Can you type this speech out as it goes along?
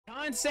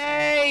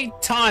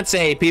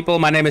Tansei, people.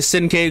 My name is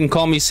Sincade, and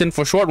call me Sin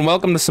for short, and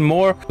welcome to some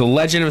more The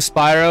Legend of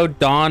Spyro,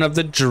 Dawn of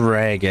the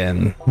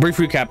Dragon. Brief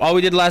recap. All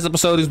we did last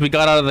episode is we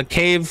got out of the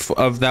cave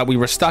that we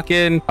were stuck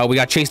in. We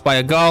got chased by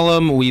a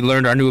golem. We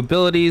learned our new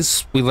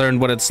abilities. We learned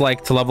what it's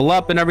like to level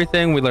up and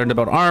everything. We learned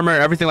about armor,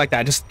 everything like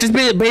that. Just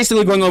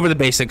basically going over the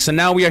basics. And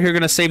now we are here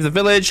going to save the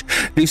village,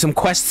 do some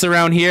quests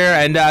around here,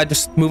 and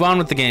just move on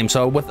with the game.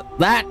 So with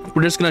that,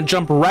 we're just going to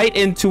jump right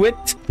into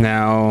it.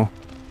 Now,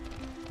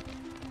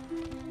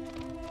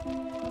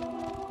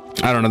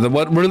 I don't know.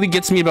 What really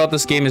gets me about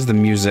this game is the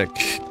music.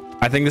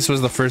 I think this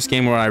was the first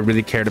game where I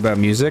really cared about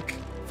music.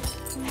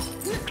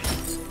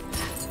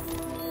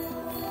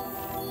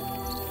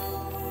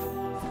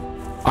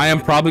 I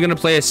am probably going to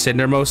play as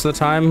Cinder most of the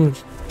time,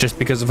 just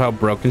because of how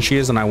broken she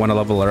is, and I want to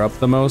level her up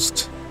the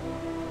most.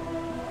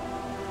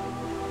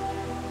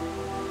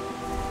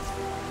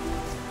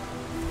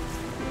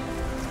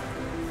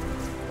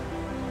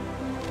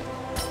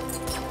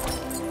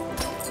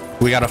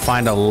 We gotta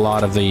find a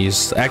lot of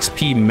these.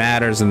 XP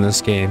matters in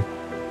this game,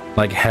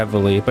 like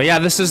heavily. But yeah,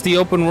 this is the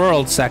open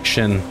world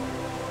section.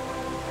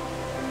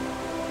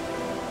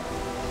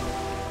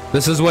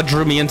 This is what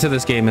drew me into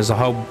this game, is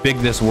how big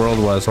this world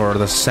was, or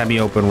the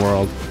semi-open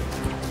world.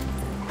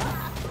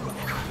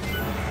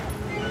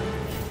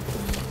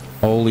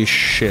 Holy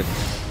shit.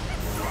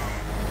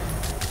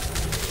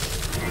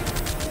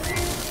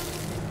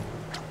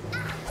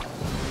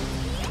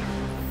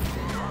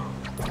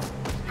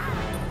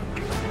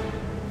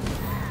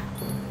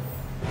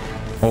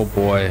 Oh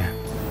boy.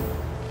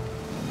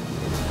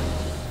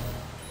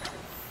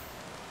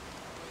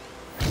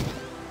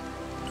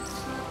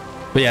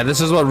 But yeah, this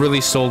is what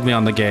really sold me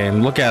on the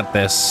game. Look at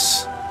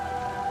this.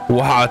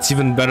 Wow, it's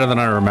even better than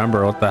I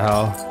remember. What the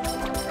hell?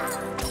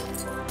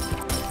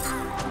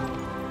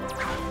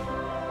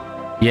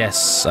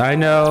 Yes, I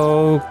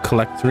know.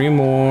 Collect 3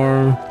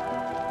 more.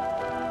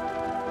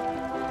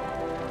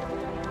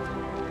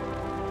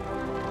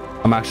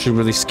 I'm actually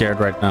really scared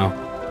right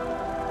now.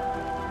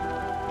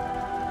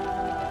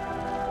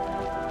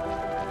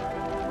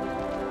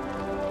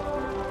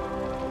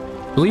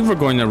 I believe we're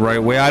going the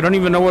right way. I don't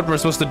even know what we're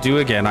supposed to do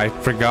again. I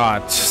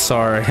forgot.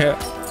 Sorry.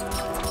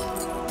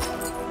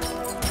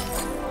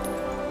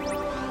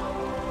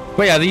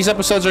 But yeah, these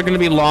episodes are going to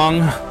be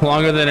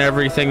longer than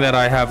everything that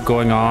I have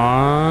going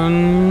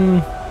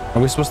on.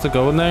 Are we supposed to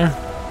go in there?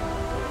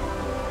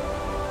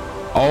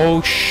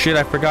 Oh shit,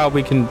 I forgot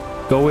we can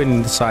go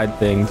inside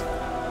things.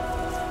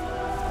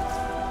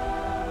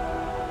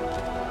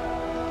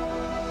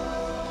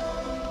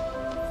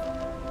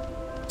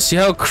 See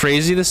how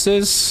crazy this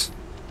is?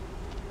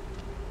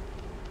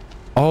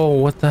 Oh,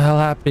 what the hell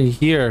happened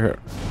here?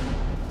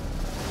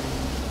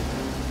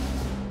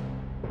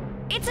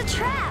 It's a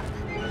trap.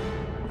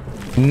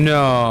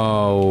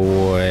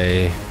 No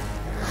way.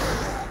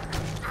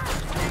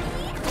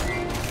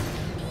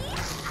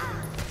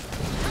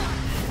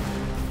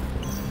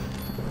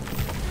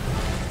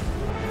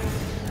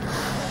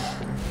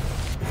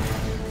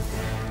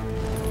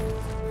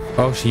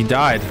 Oh, she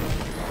died.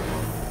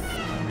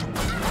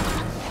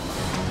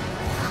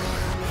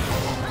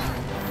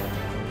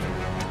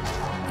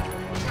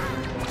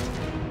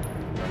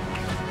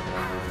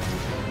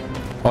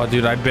 Oh,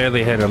 dude, I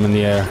barely hit him in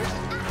the air.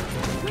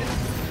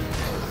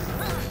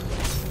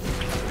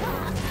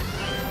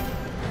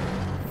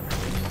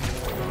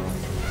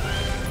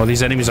 Oh,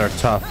 these enemies are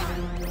tough.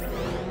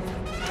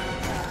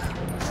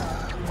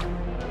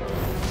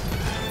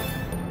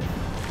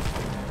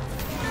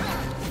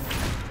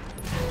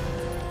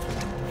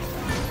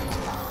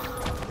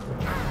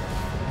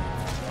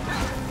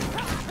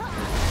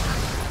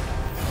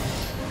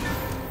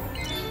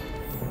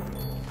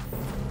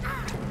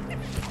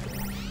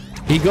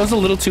 He goes a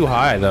little too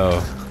high,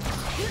 though.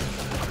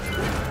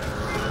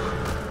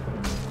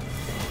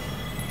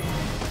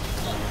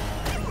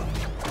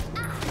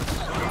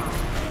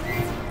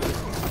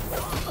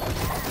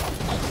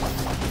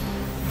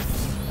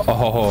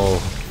 Oh.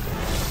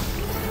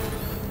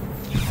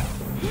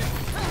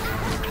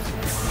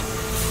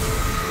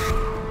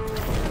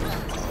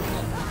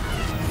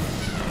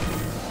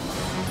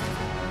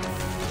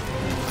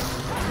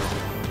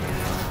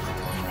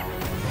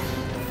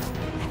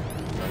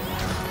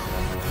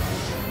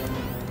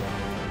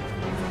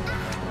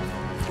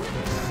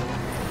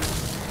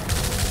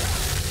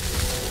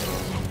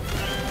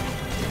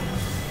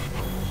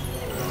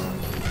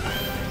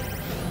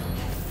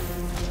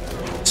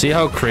 See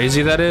how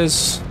crazy that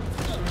is?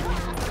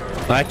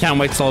 I can't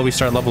wait till we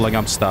start leveling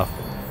up stuff.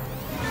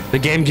 The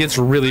game gets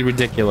really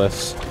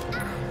ridiculous.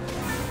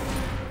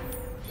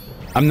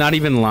 I'm not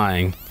even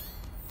lying.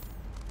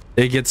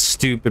 It gets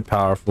stupid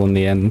powerful in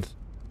the end.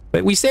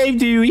 But we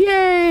saved you!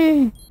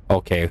 Yay!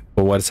 Okay,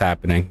 but what's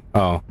happening?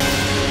 Oh.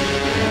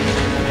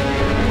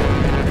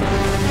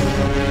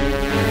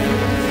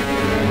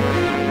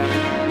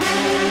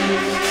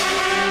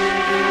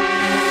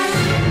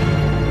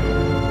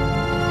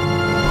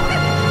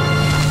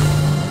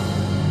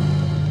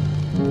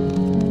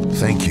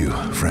 Thank you,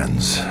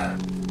 friends.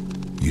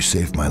 You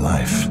saved my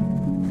life.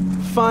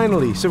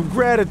 Finally, some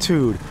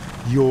gratitude.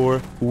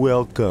 You're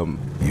welcome.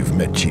 You've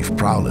met Chief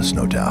Prowless,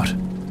 no doubt.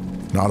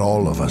 Not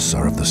all of us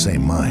are of the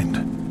same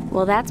mind.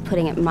 Well, that's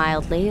putting it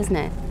mildly, isn't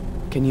it?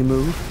 Can you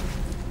move?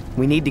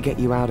 We need to get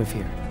you out of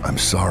here. I'm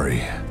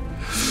sorry.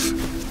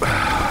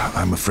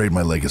 I'm afraid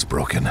my leg is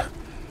broken.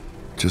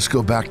 Just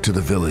go back to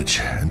the village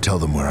and tell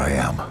them where I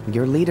am.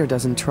 Your leader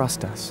doesn't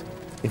trust us.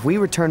 If we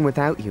return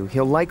without you,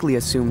 he'll likely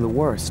assume the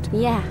worst.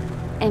 Yeah,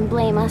 and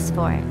blame us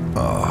for it.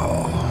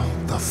 Oh,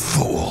 the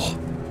fool.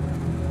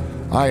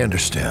 I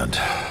understand.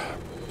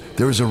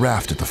 There is a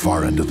raft at the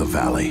far end of the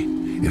valley.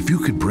 If you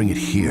could bring it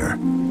here,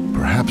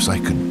 perhaps I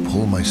could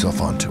pull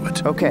myself onto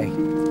it. Okay,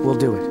 we'll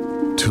do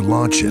it. To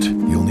launch it,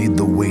 you'll need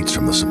the weights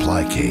from the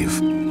supply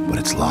cave, but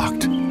it's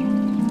locked.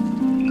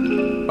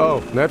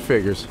 Oh, that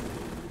figures.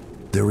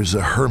 There is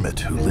a hermit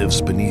who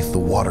lives beneath the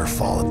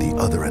waterfall at the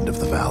other end of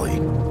the valley.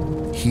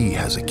 He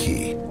has a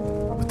key,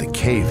 but the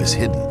cave is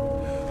hidden.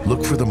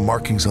 Look for the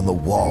markings on the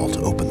wall to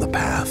open the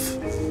path.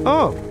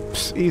 Oh,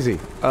 easy.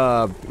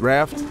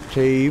 Raft,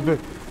 cave,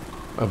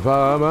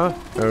 Avama,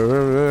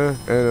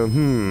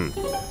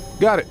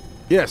 Got it.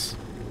 Yes.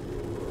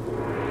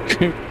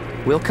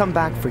 We'll come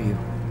back for you.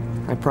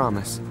 I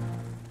promise.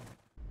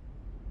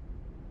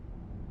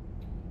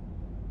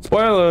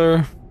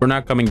 Spoiler, we're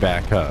not coming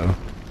back, huh?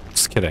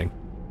 Just kidding.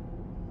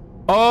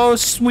 Oh,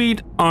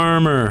 sweet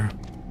armor.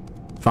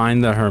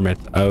 Find the hermit.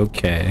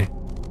 Okay.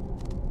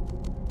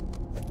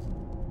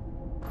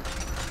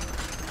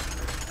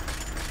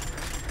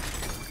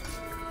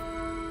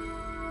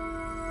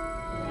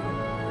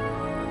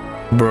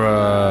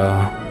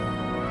 Bruh.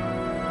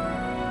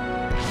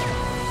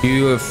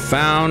 You have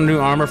found new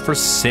armor for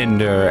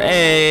Cinder.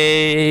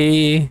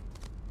 Hey!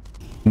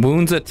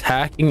 Wounds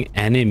attacking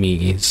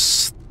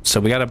enemies. So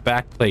we got a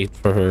backplate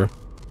for her.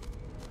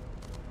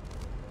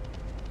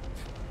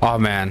 Oh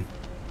man.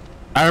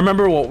 I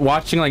remember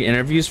watching like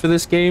interviews for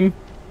this game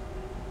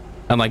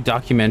and like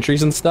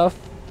documentaries and stuff.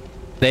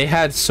 They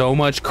had so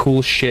much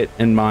cool shit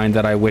in mind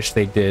that I wish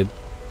they did.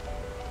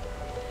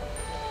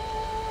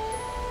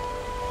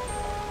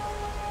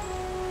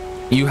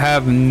 You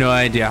have no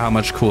idea how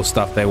much cool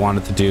stuff they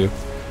wanted to do.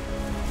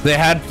 They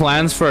had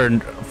plans for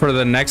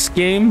the next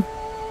game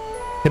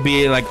to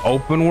be like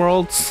open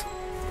worlds,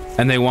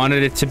 and they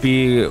wanted it to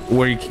be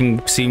where you can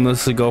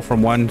seamlessly go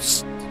from one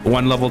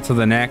level to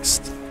the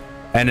next,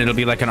 and it'll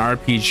be like an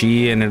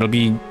RPG, and it'll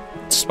be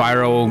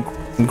Spyro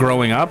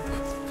growing up.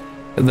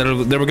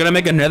 They were gonna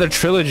make another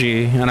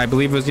trilogy, and I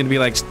believe it was gonna be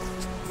like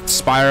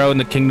Spyro in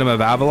the Kingdom of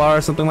Avalar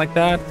or something like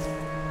that.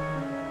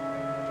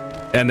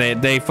 And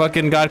they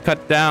fucking got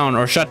cut down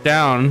or shut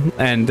down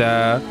and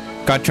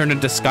got turned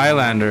into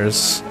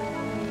Skylanders.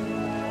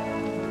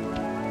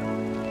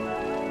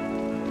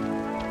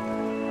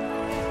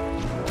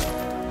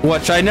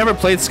 Which I never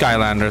played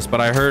Skylanders,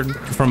 but I heard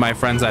from my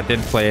friends that did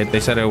play it, they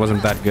said it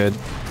wasn't that good.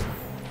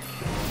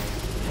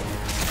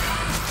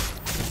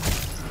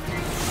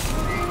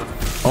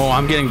 Oh,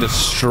 I'm getting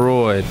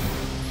destroyed.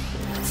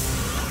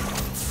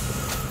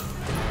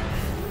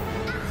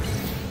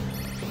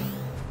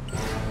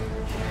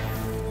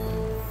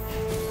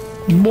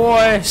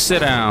 Boy, sit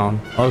down.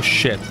 Oh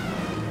shit.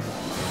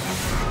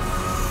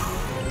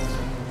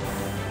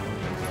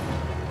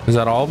 Is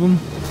that all of them?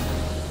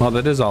 Well,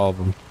 that is all of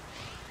them.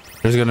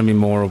 There's gonna be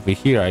more over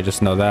here, I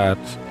just know that.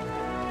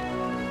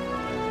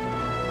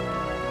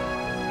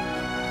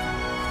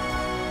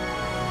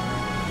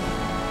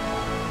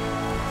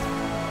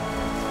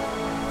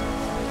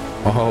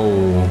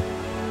 Oh.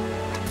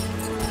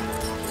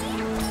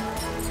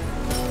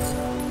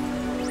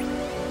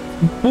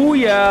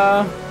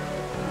 Booyah!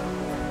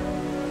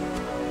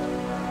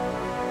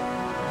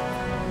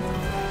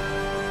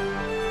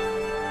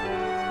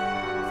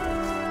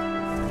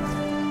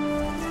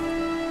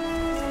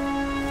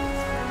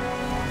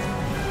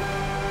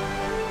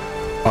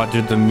 Oh,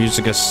 dude, the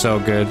music is so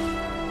good.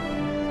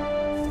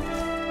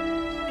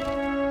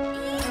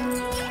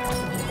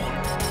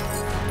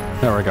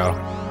 There we go.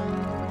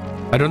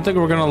 I don't think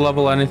we're gonna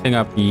level anything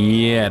up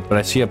yet, but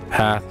I see a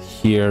path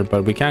here,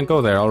 but we can't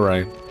go there. All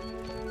right.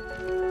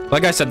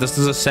 Like I said, this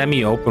is a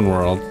semi-open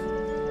world.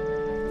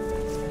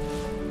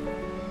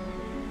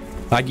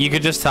 Like, you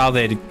could just tell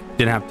they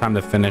didn't have time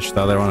to finish,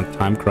 though. They were on a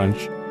time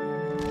crunch.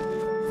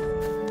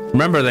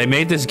 Remember, they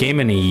made this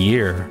game in a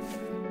year.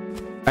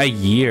 A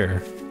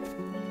year.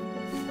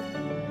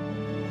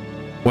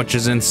 Which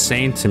is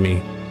insane to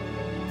me.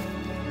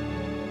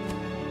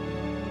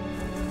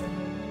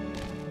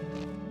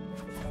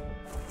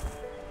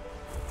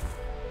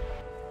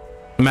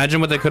 Imagine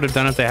what they could have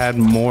done if they had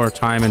more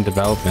time in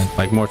development,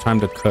 like more time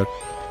to cook.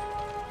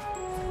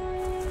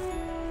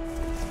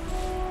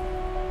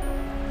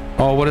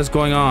 Oh, what is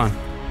going on?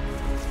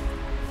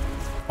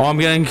 Oh, I'm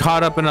getting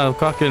caught up in a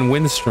fucking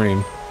wind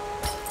stream.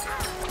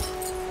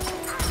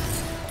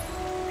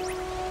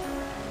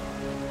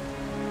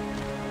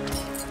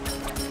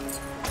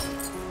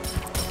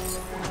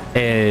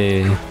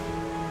 Hey.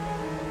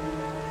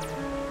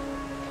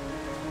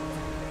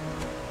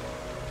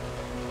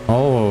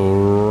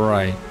 All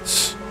right.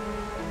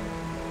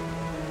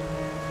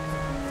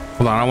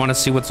 Hold on, I want to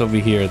see what's over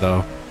here,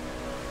 though.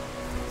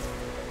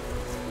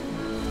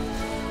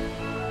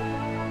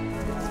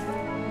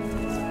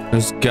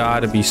 There's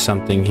gotta be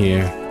something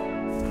here.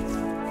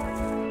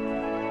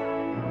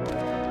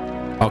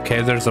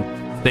 Okay, there's a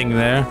thing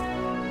there.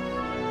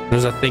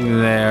 There's a thing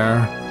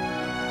there.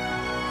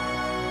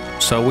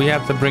 So we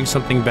have to bring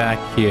something back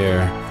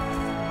here.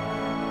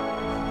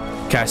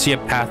 Okay, I see a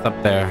path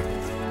up there.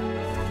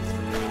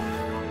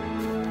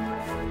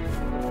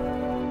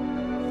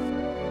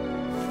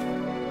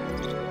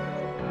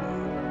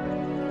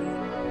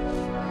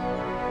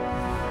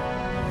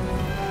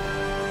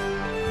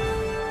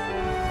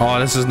 Oh,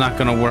 this is not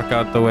gonna work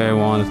out the way I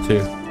want it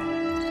to.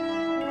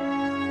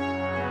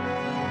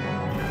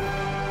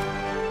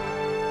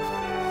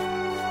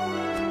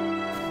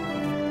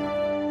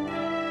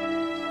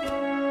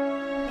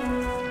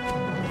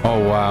 Oh,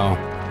 wow.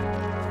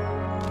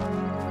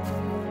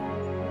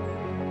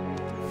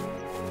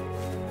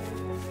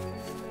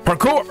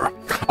 Parkour!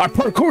 Our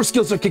parkour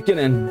skills are kicking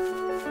in.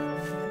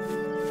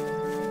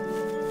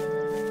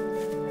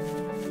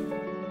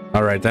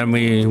 All right, then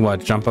we, what,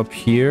 jump up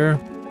here?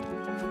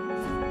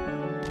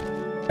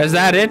 Is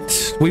that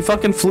it? We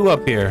fucking flew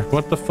up here.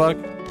 What the fuck?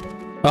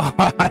 Oh,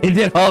 I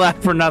did all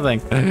that for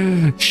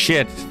nothing.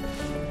 Shit.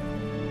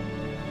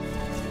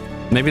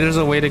 Maybe there's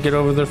a way to get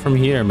over there from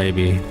here,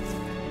 maybe.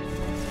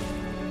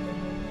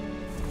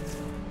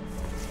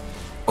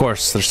 Of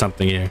course, there's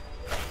something here.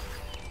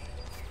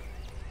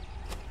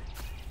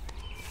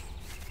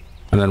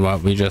 And then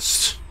what? We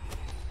just...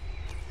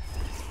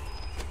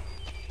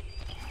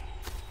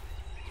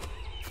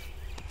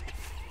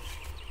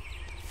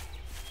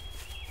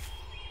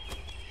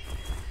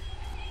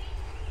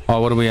 Oh,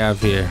 what do we have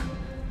here?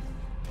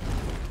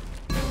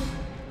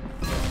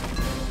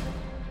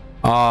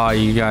 Oh,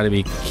 you gotta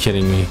be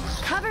kidding me.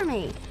 Cover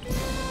me.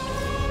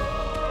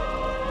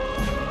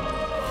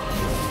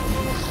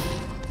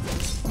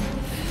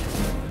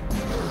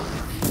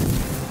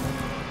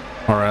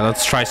 All right,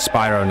 let's try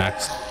Spyro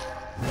next.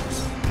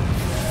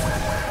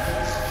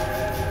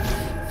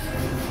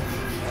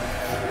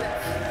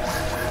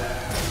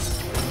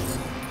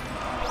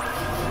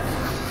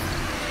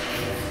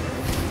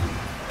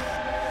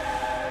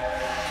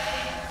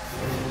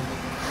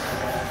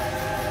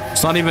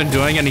 It's not even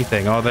doing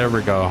anything. Oh, there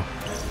we go.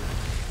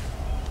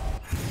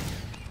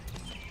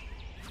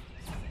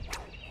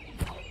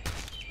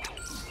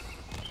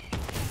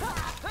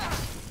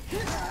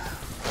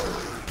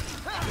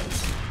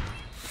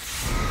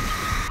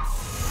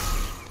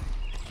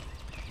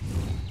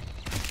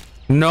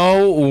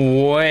 No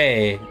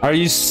way. Are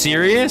you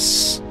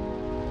serious?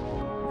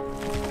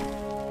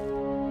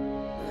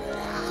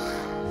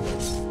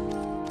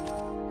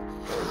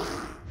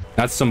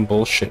 That's some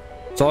bullshit.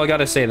 That's all I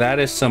gotta say. That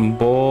is some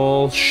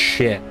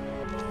bullshit.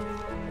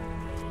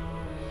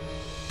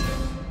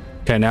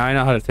 Okay, now I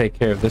know how to take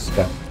care of this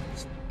guy.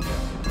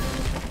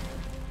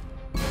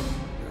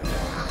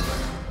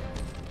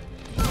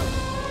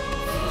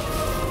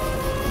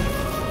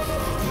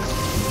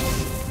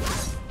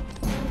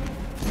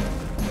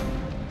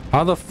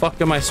 How the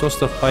fuck am I supposed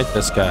to fight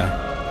this guy?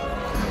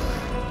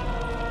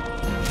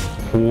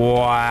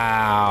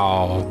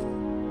 Wow.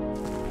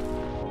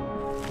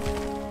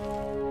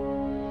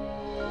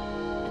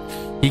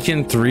 He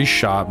can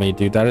three-shot me,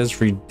 dude. That is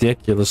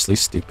ridiculously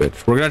stupid.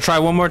 We're gonna try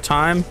one more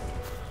time.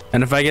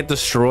 And if I get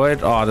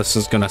destroyed, oh, this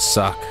is gonna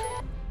suck.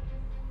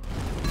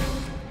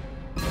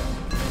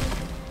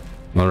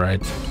 All right.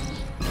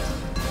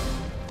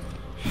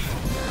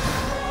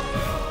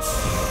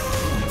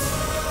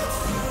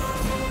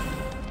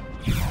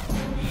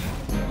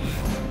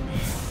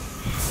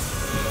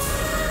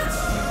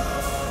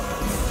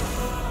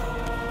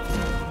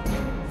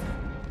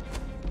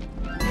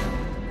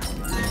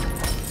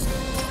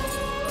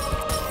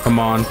 Come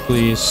on,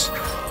 please.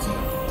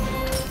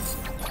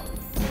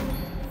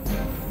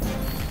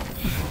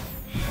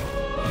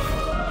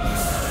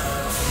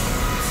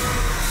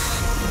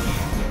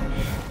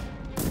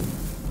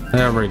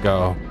 There we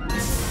go.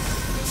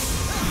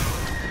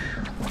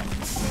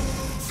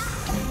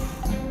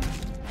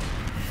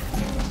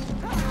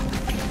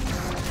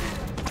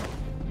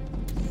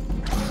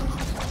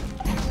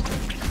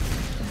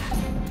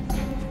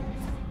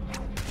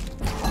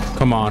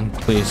 Come on,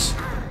 please.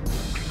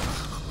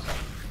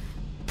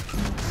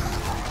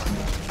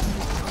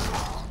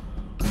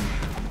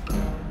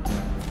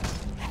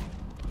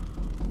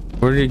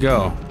 Where did he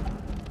go?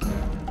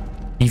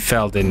 He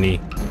fell, didn't he?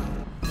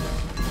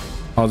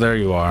 Oh, there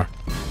you are.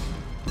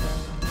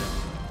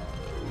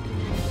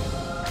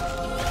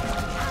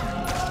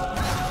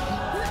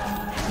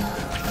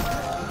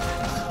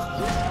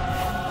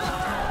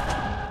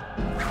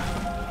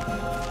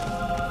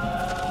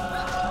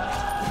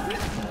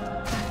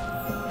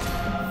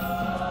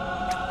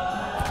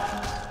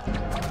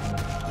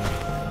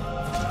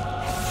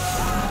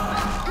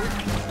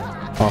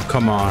 Oh,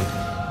 come on.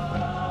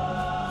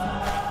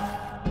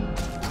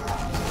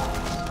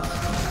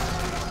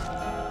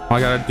 I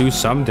gotta do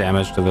some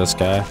damage to this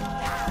guy.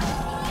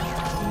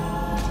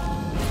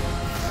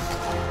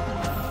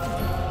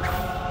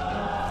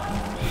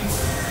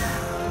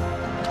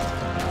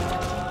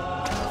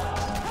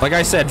 Like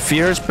I said,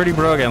 Fear is pretty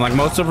broken. Like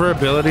most of her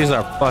abilities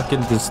are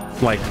fucking just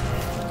like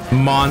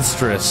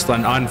monstrous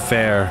and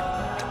unfair.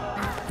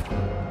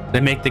 They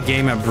make the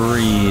game a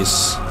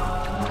breeze.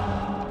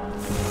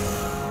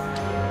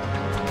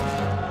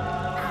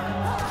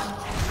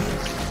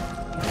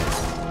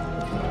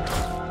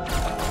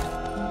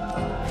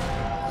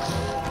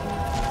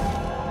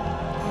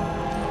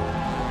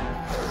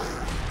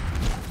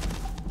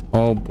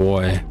 Oh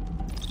boy.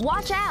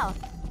 Watch out!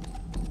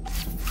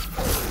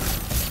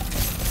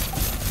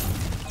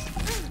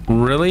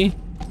 Really?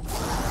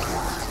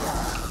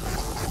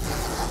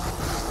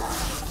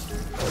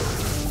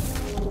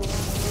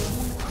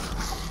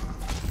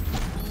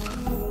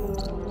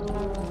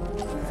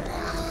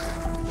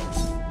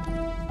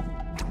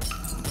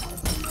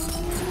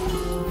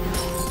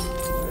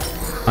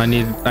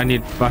 I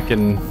need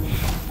fucking...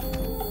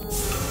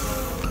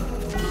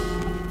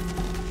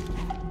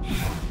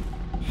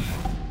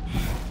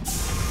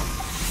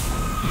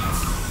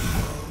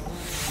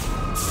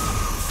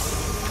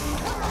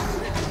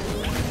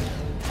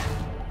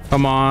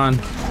 Come on.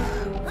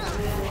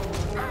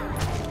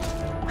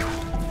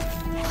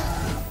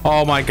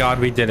 Oh my god,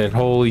 we did it.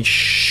 Holy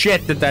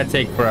shit, did that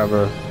take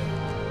forever.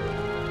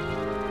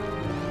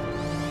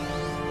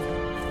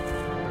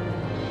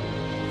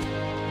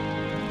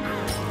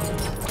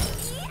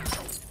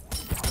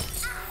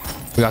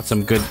 We got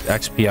some good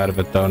XP out of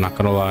it though, not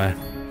gonna lie.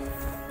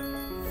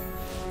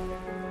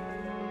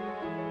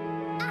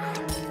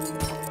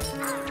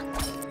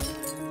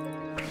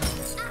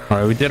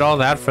 Alright, we did all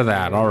that for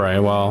that.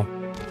 Alright, well,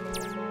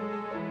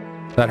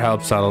 that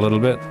helps out a little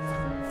bit.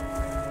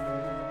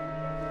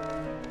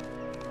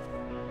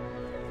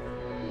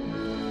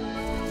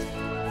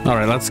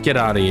 Alright, let's get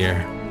out of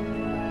here.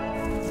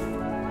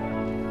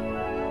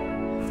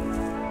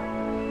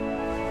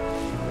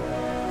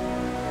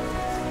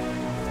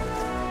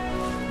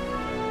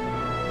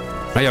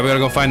 Oh yeah, we gotta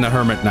go find the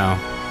hermit now.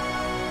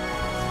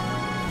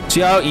 See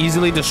how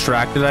easily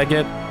distracted I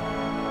get?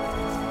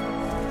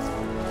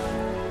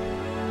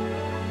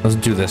 Let's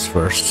do this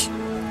first.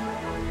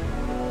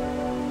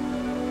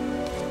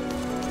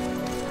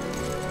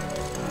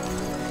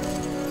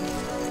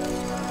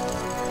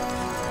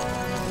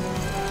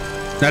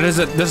 Now, does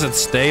it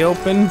stay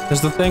open?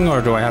 Is the thing,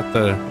 or do I have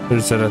to?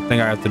 Is it a thing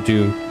I have to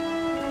do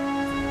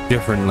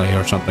differently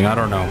or something? I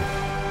don't know.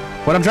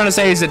 What I'm trying to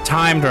say is, it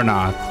timed or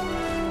not?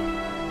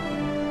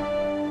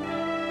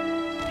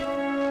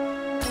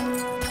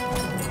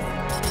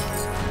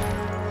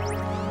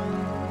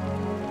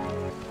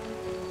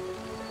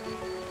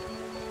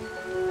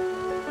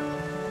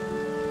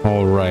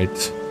 All right.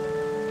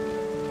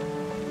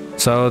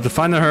 So to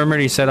find the hermit,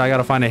 he said I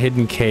gotta find a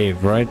hidden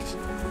cave, right?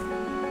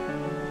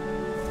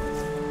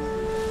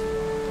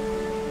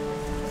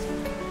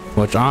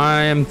 Which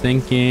I am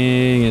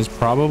thinking is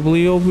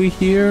probably over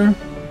here.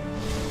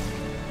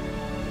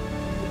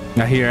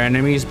 I hear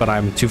enemies, but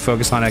I'm too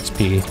focused on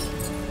XP.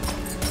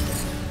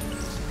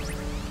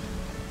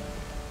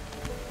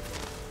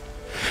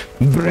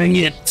 Bring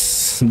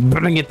it!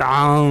 Bring it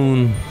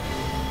down!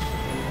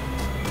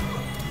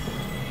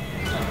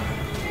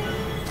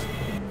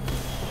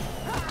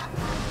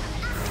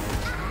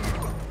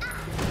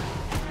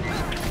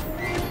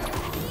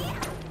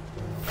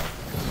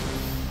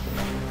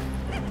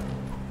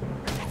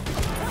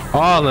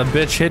 Oh, the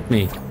bitch hit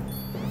me.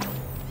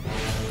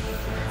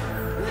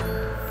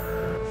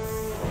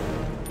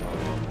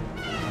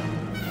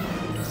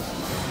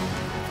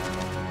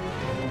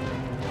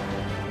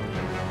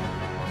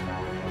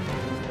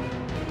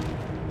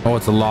 Oh,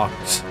 it's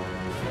locked.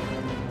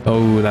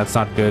 Oh, that's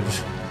not good.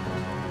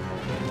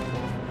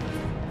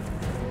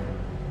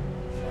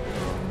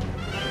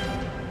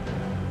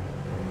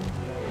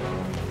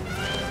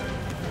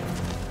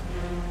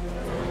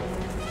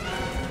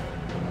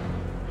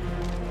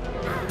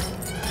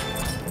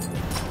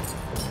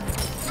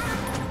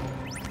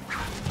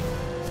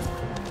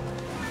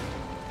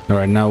 All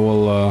right, now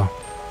we'll,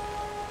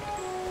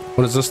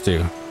 what does this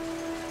do?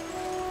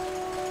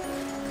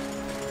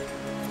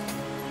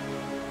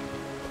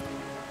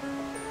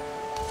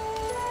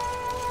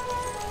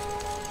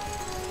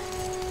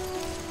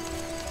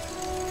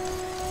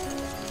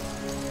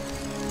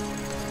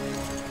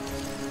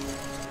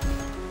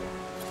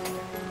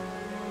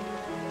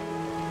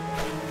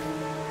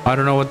 I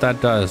don't know what that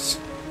does.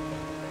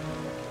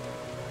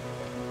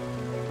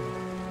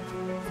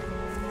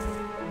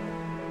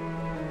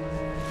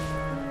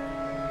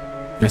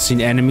 I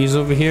seen enemies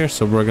over here,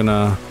 so we're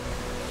gonna...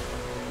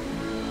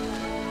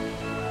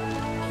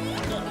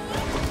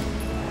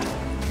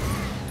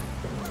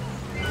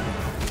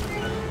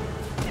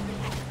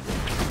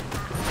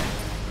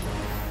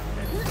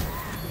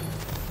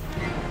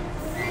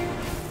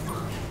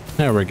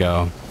 There we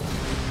go.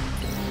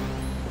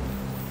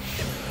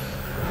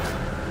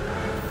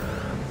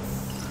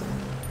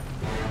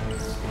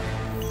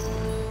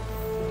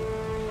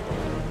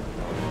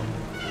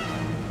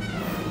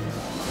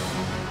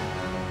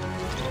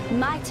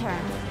 My turn.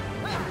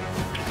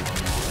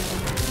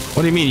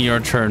 What do you mean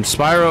your turn?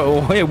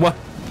 Spyro? Wait, what?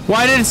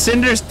 Why did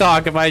Cinders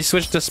talk if I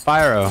switched to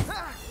Spyro?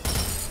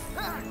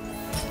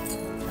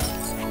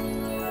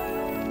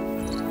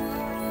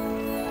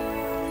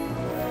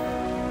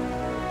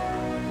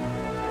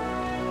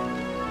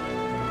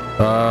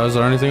 Is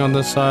there anything on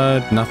this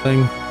side?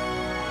 Nothing.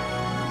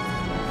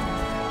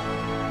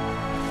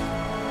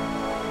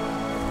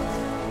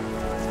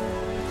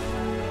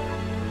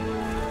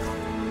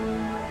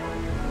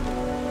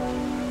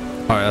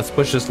 All right, let's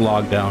push this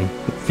log down.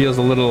 It feels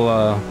a little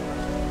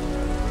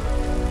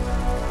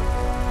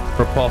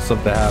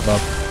repulsive to have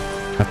up,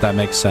 if that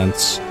makes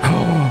sense.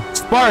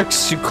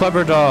 Sparks, you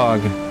clever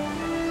dog.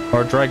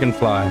 Or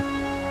dragonfly.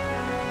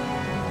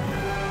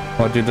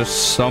 Oh, dude, there's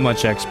so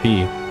much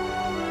XP.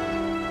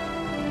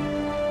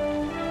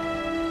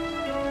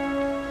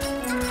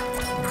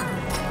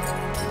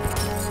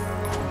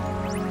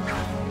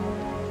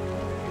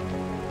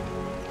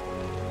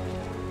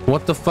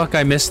 What the fuck?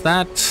 I missed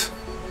that?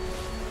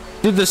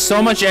 Dude, there's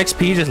so much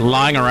XP just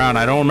lying around.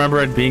 I don't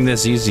remember it being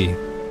this easy.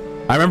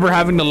 I remember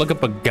having to look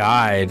up a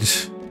guide.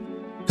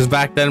 Because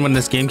back then when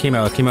this game came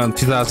out, it came out in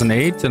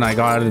 2008 and I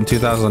got it in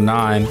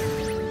 2009.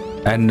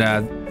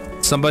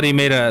 And somebody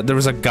made there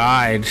was a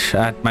guide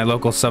at my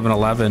local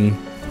 7-Eleven.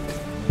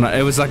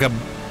 It was like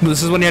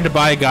this is when you had to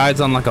buy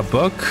guides on like a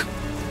book.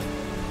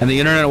 And the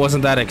internet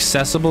wasn't that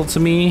accessible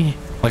to me.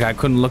 Like I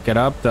couldn't look it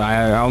up.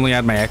 I only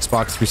had my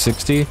Xbox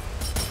 360.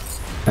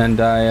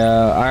 And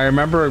I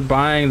remember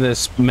buying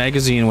this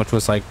magazine, which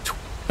was like,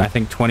 I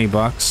think 20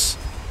 bucks.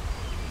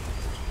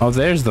 Oh,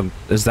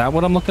 is that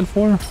what I'm looking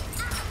for?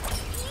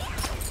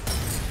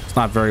 It's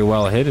not very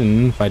well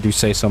hidden, if I do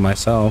say so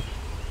myself.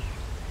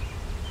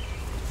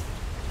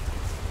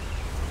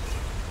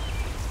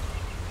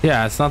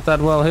 Yeah, it's not that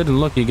well hidden.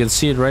 Look, you can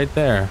see it right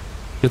there.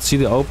 You can see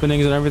the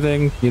openings and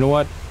everything. You know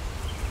what?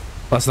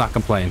 Let's not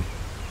complain.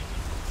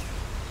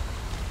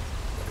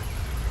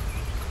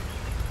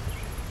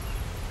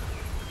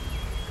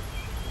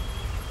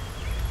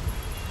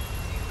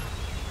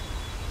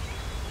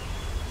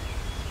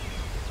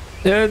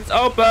 It's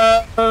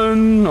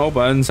open!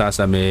 Open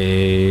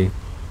sesame.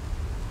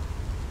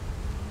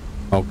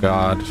 Oh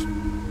god.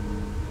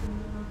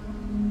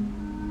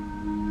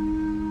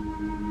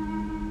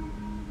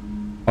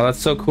 Oh, that's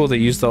so cool. They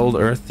used the old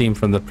Earth theme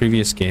from the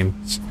previous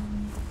games.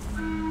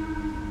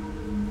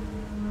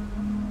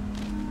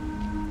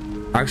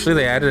 Actually,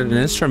 they added an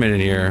instrument in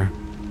here.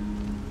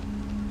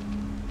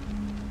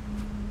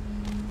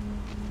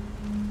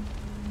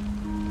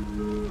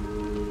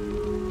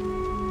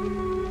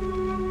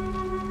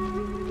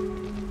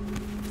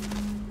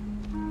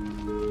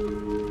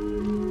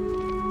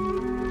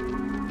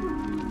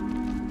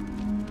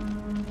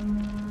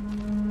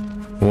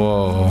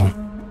 Whoa.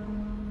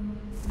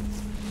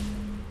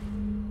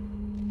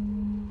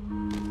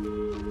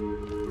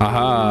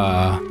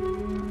 Aha.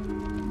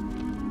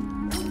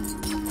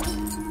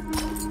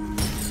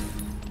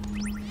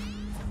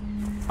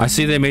 I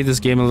see they made this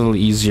game a little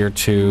easier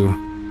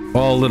too.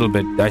 Well, a little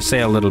bit. I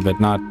say a little bit,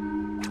 not...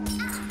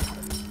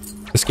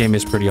 This game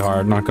is pretty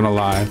hard, not gonna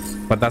lie.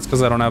 But that's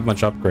because I don't have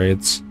much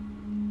upgrades.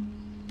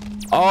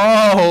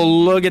 Oh,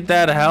 look at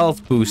that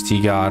health boost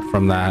he got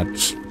from that.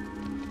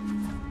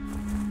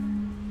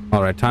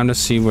 Alright, time to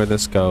see where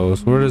this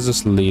goes. Where does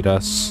this lead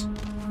us?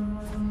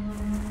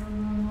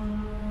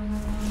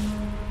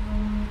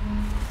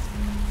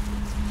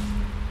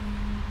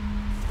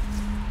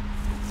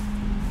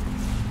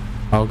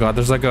 Oh god,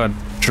 there's like a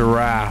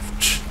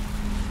draft.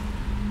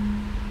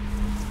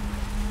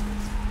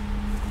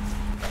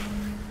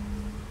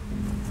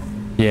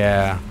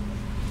 Yeah.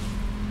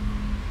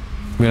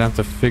 We're gonna have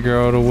to figure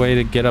out a way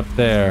to get up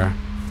there.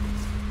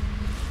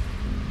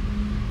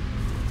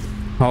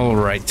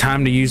 Alright,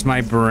 time to use my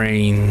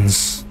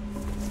brains.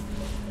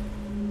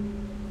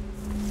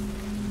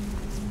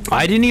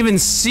 I didn't even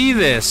see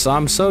this.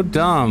 I'm so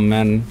dumb,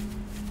 man.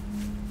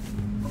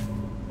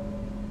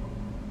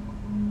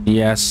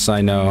 Yes, I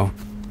know.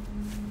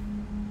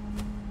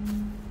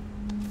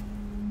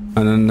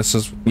 And then this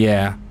is...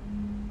 Yeah.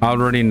 I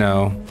already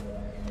know.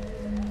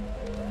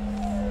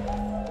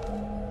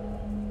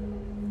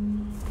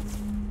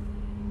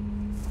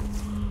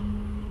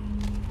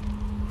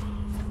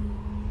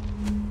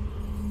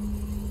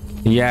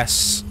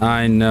 Yes,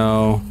 I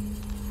know.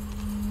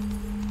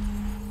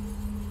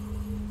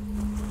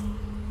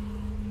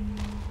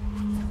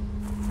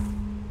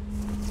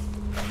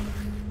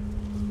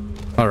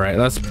 All right,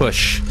 let's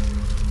push.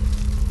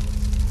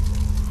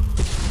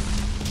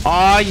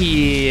 Oh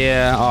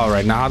yeah. All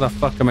right, now how the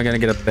fuck am I gonna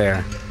get up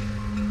there?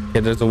 Okay,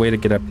 there's a way to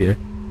get up here.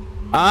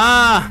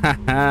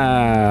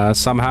 Ah,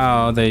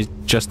 somehow they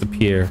just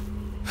appear.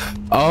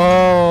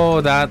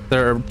 Oh, that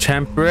they're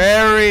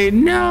temporary.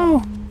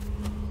 No.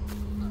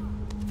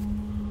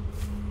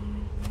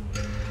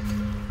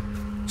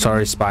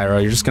 Sorry,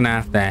 Spyro. You're just gonna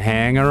have to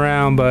hang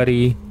around,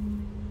 buddy.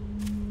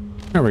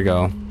 There we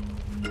go.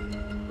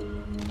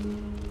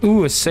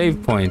 Ooh, a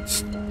save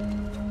point.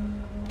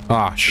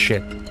 Oh,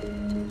 shit.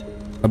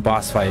 A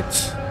boss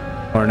fight.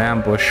 Or an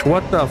ambush.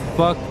 What the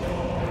fuck?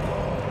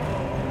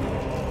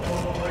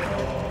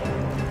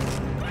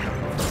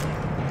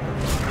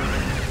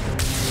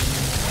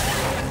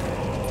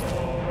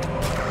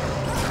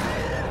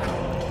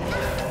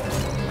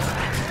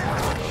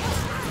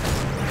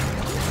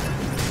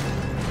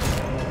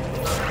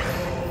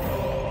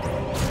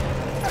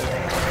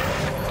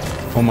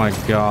 Oh my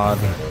god.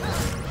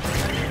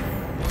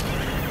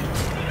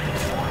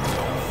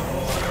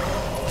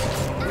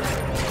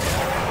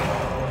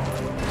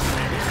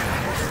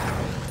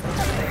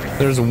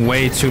 There's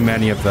way too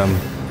many of them.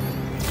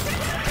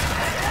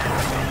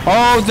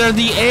 Oh, they're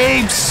the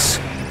apes!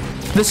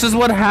 This is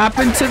what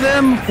happened to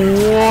them?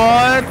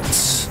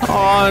 What?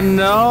 Oh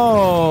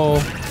no.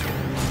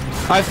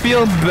 I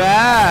feel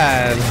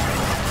bad.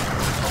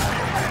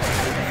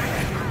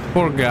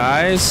 Poor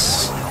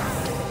guys.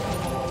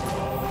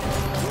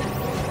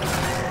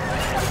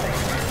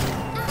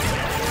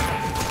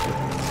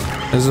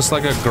 Is this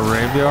like a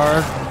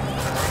graveyard?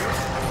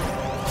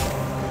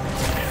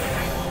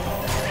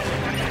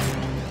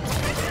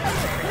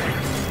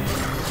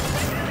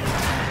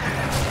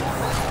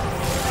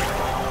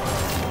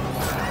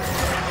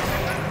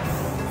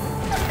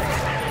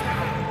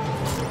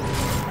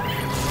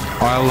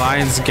 Our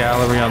Alliance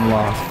Gallery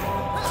unlocked.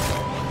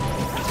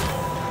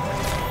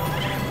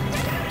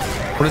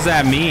 What does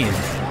that mean?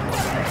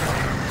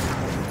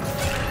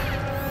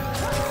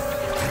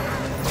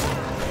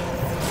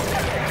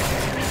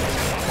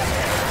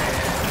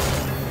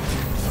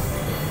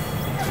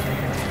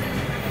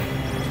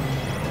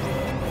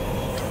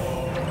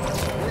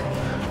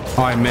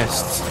 Oh, I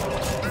missed.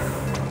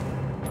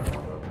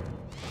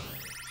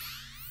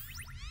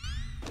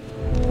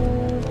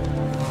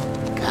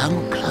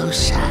 Come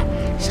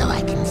closer so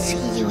I can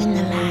see you in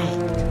the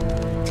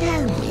light.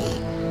 Tell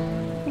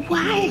me,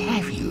 why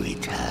have you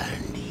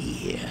returned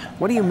here?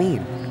 What do you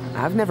mean?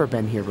 I've never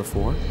been here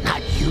before.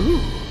 Not you.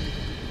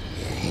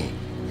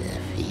 The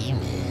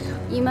female.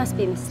 You must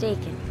be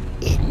mistaken.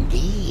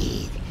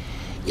 Indeed.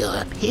 Your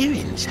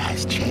appearance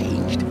has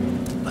changed,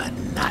 but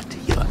not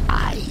your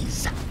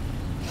eyes.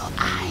 Your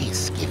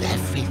eyes give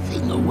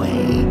everything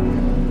away.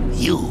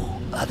 You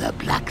are the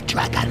Black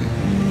Dragon,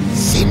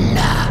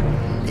 Cinder,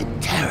 the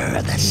terror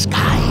of the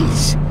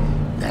skies,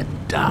 the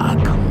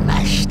Dark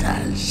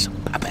Master's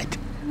puppet.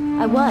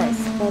 I was,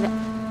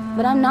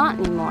 but I'm not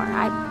anymore.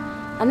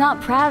 I'm not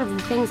proud of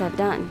the things I've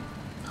done.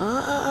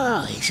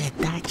 Oh, is it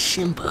that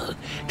simple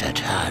to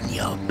turn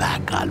your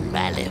back on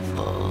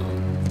Malifaux?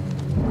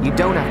 You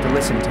don't have to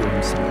listen to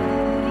him, Cinder.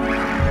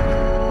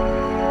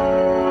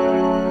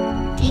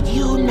 Did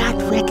you not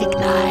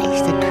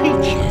recognize the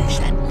creatures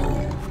that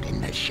moved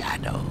in the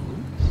shadows?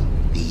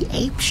 The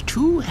apes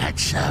too had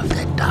served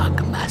the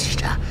Dark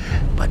Master,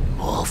 but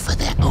more for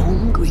their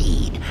own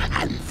greed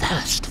and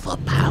thirst for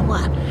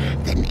power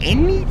than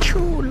any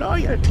true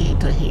loyalty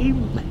to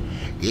him.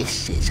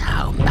 This is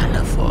how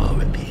Malifaux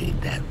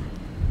repaid them.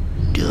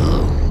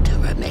 Doomed to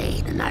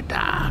remain in the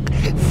dark,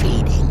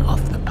 feeding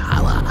off the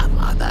power of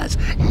others,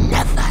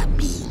 never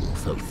being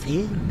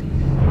fulfilled.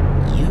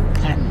 You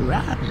can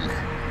run.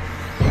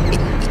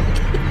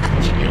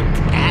 You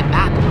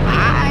cannot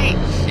hide,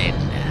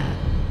 Cinder.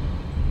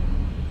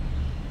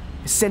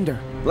 Cinder,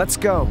 let's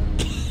go.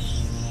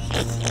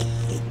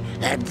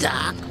 The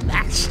Dark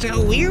Master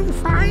will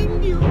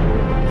find you.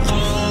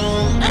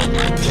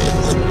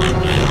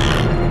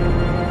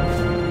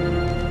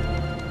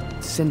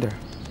 Cinder,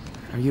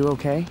 are you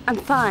okay? I'm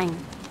fine.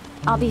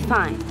 I'll be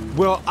fine.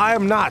 Well, I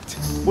am not.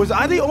 Was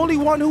I the only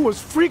one who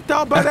was freaked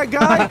out by that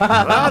guy?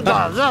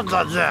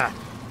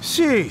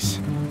 Jeez.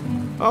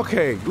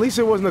 Okay, at least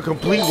it wasn't a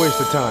complete waste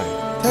of time.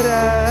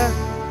 Ta-da!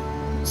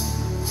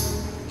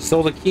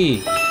 Stole the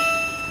key.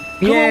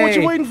 Come on, what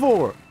you Yay. waiting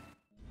for?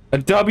 A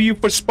W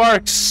for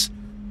Sparks.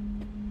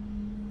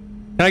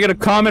 Can I get a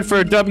comment for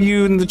a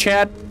W in the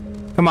chat?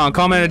 Come on,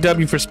 comment a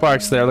W for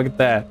Sparks there. Look at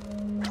that.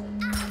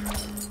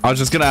 I was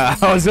just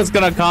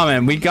gonna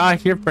comment. We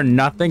got here for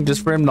nothing,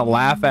 just for him to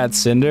laugh at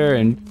Cinder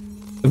and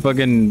to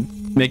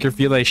fucking make her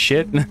feel like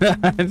shit.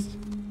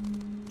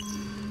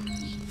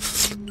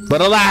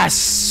 But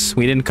alas,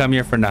 we didn't come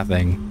here for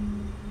nothing.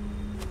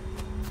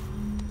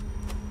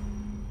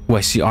 Oh,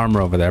 I see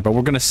armor over there, but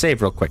we're gonna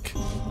save real quick.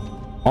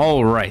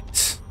 All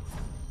right.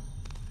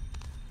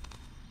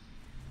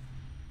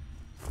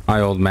 Hi,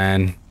 old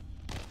man.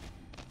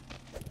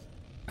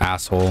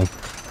 Asshole.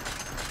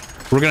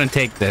 We're gonna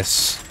take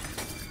this.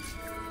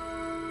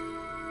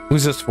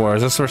 Who's this for?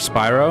 Is this for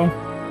Spyro?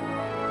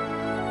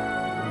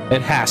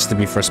 It has to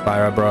be for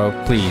Spyro, bro.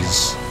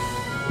 Please.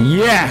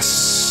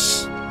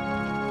 Yes!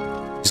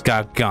 He's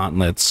got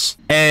gauntlets.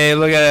 Hey,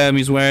 look at him.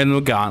 He's wearing the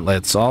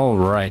gauntlets. All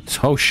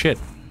right. Oh, shit.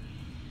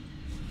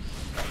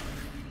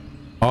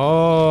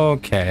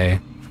 Okay.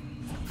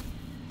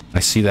 I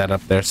see that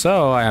up there.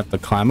 So I have to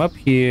climb up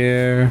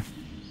here.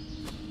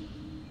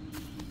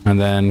 And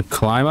then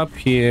climb up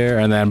here.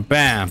 And then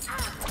bam.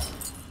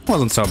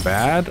 Wasn't so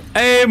bad.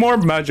 Hey, more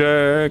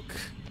magic.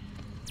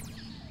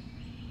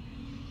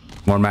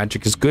 More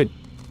magic is good.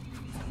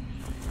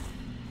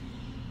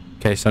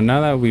 Okay, so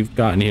now that we've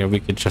gotten here, we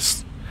could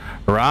just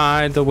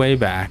ride the way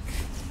back.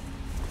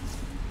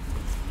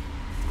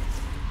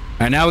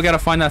 And now we gotta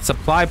find that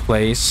supply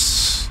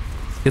place.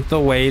 Get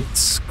the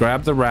weights,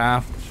 grab the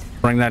raft,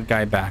 bring that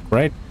guy back,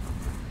 right?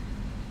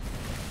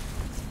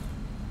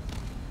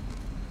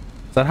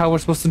 Is that how we're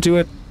supposed to do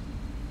it?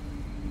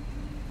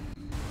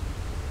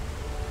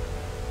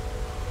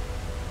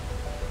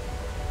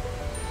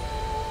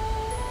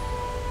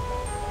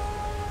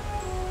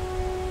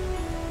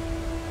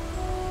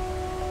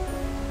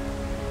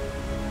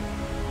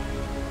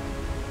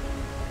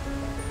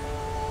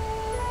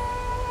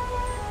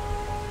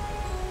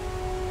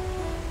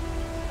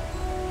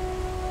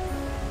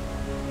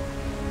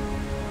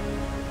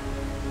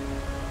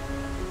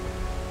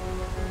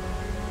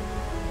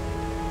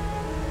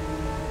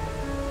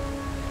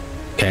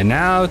 Okay,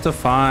 now to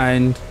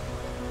find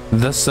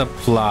the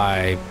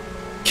supply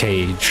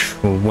cage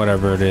or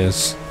whatever it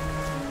is.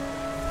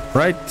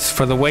 Right,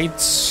 for the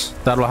weights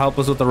that will help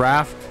us with the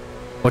raft,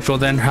 which will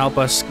then help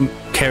us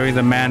carry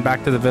the man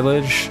back to the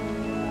village,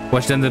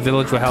 which then the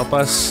village will help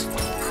us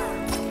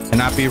and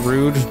not be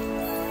rude,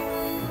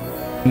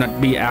 not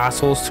be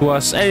assholes to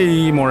us.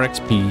 Hey, more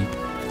XP.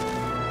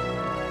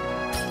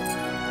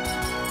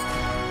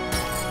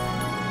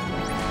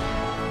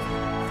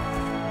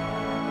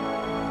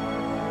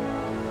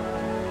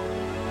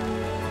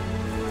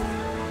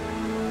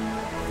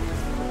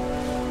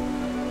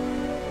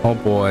 Oh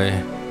boy.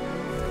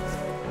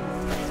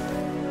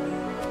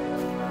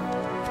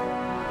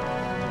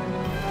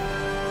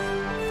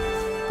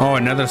 Oh,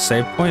 another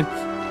save point?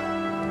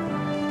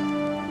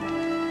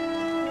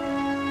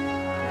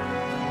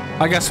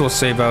 I guess we'll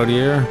save out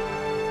here.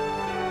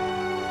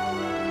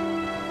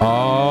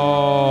 Oh.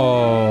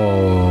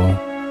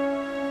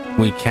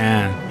 We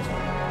can't.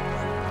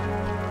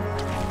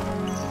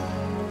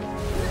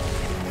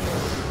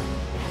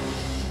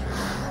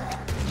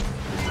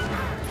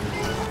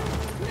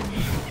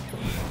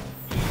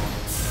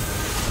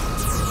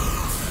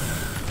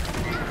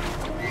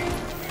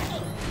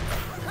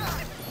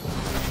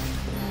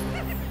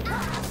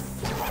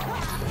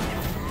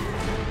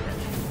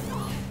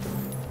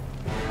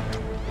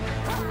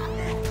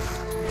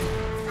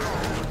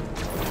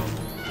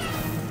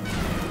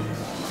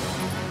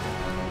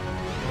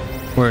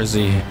 Where is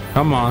he?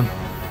 Come on.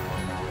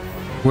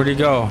 Where'd he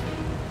go?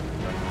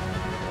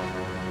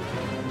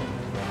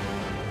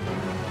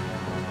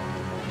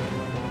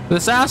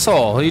 This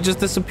asshole! He just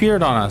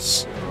disappeared on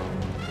us.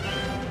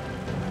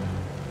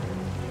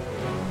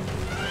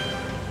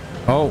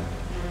 Oh,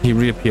 he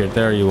reappeared.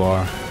 There you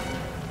are.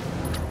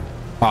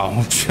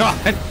 Oh,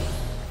 God.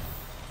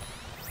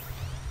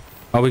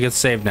 Oh, we can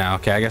save now.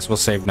 Okay, I guess we'll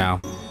save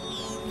now.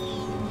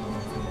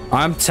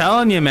 I'm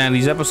telling you, man,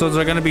 these episodes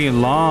are gonna be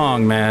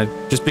long, man.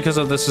 Just because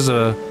of this is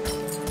an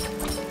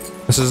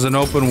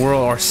open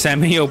world or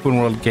semi-open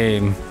world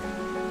game.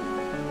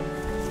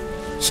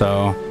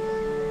 So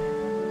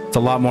it's a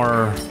lot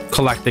more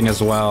collecting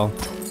as well.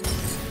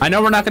 I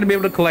know we're not gonna be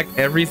able to collect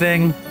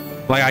everything.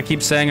 Like I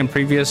keep saying in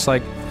previous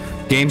like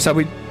games that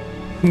we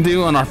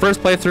do on our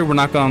first playthrough, we're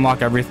not gonna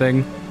unlock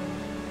everything.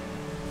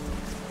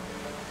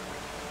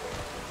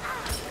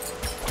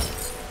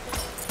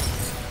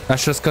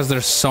 That's just because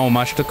there's so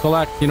much to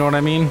collect, you know what I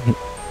mean?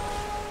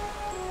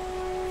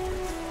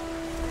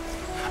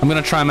 I'm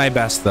gonna try my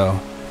best though.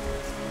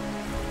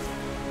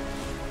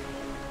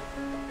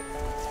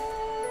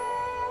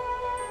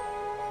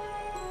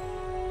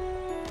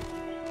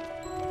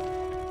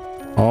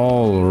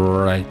 All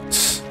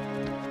right.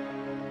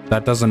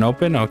 That doesn't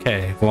open?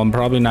 Okay, well, I'm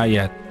probably not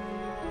yet.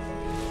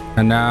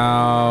 And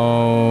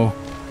now...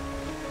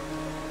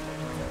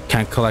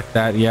 Can't collect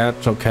that yet,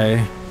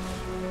 okay.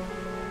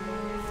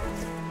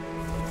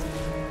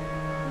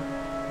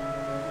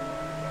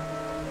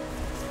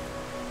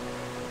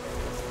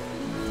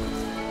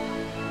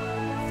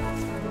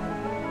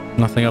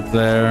 Nothing up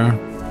there.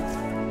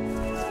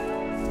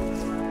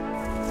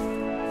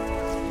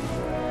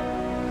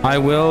 I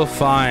will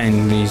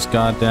find these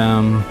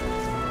goddamn...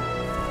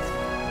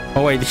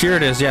 Oh wait, here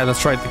it is. Yeah,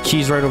 that's right. The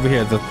key's right over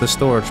here. The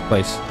storage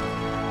place.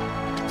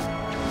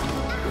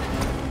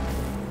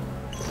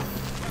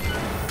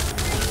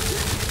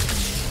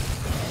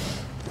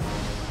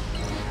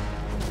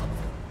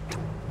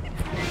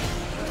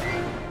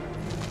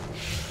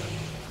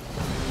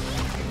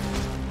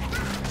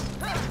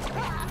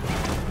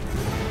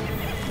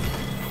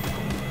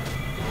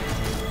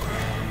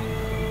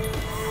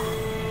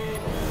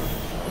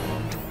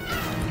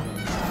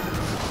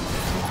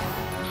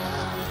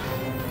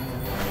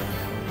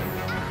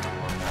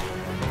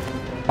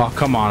 Oh,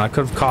 come on. I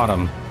could have caught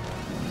him.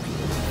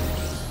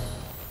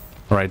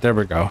 All right, there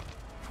we go.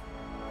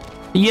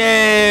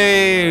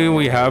 Yay!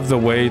 We have the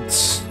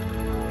weights.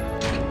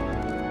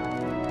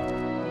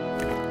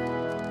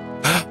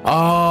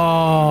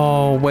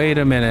 Oh, wait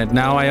a minute.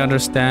 Now I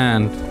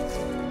understand.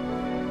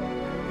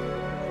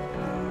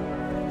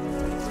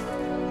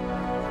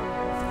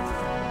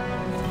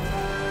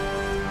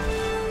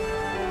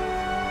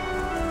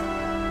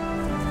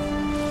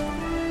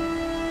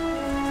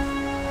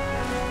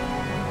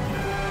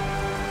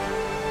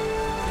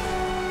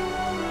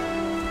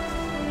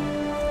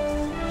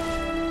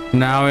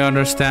 Now I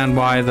understand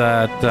why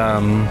that,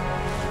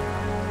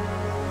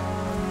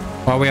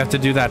 why we have to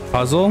do that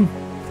puzzle.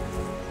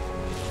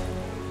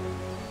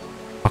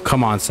 Oh,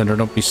 come on, Cinder,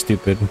 don't be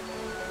stupid.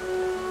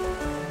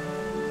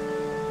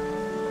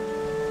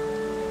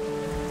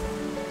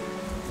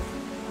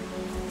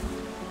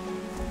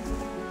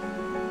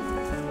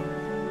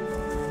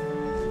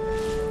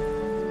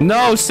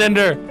 No,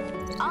 Cinder!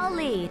 I'll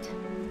lead.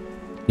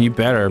 You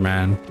better,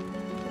 man.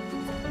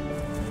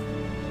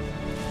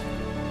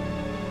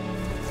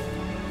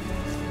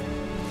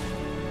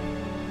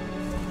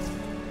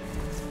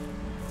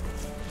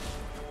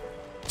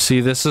 See,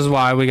 this is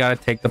why we gotta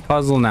take the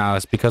puzzle now.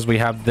 It's because we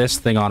have this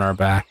thing on our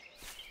back.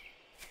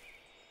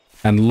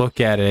 and look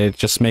at it. It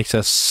just makes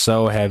us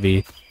so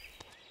heavy.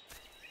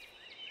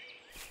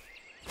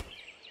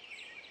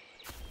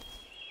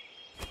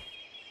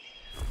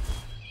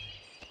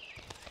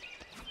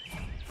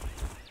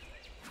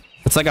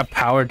 It's like a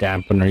power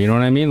dampener, you know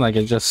what I mean? Like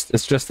it's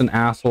just an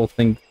asshole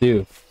thing to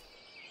do.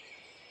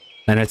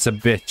 And it's a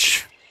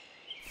bitch.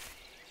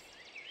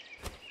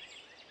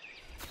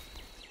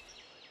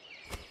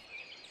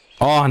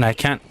 Oh, and I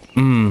can't.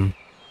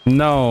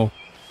 No.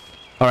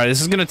 All right,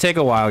 this is gonna take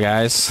a while,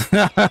 guys.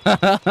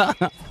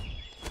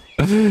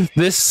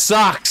 This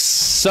sucks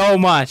so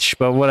much,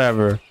 but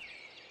whatever.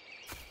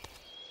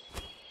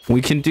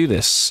 We can do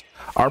this.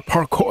 Our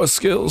parkour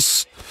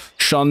skills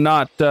shall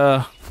not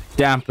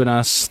dampen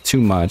us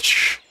too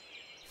much.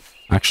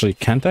 Actually,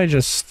 can't I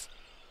just...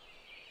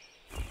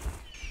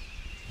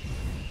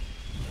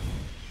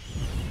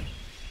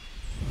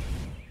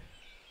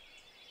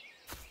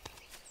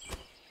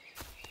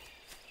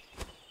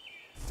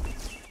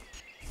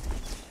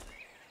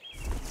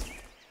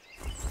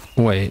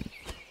 Wait.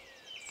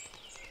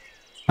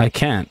 I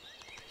can't.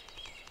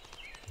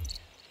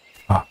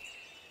 Oh.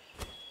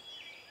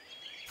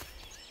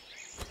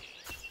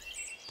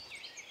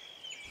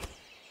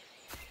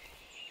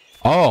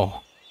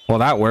 Oh. Well,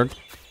 that worked.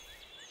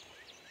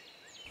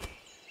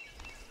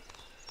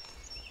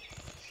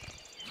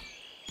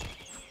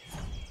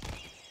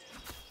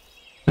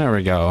 There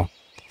we go.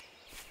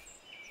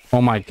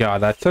 Oh my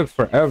god, that took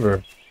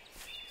forever.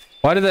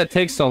 Why did that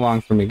take so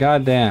long for me?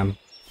 God damn.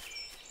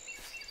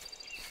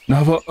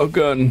 Never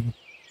again.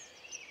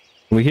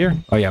 Are we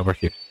here? Oh yeah, we're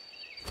here.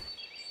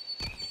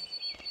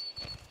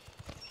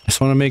 Just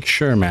want to make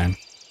sure, man.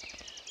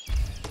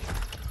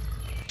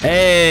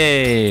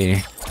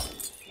 Hey!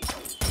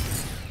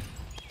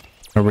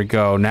 There we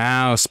go.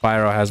 Now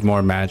Spyro has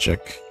more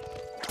magic.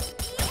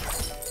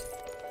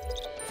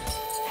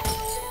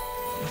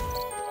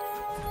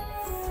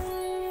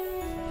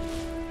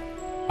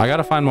 I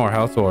gotta find more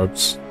health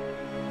orbs.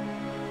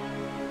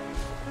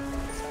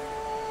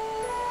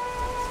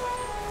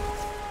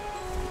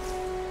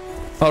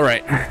 All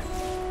right.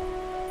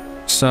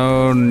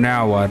 So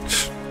now what?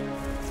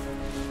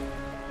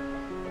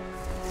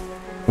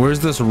 Where's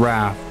this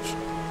raft?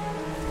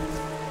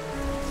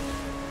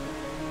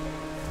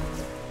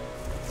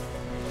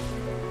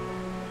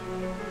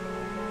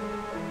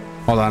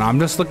 Hold on, I'm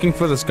just looking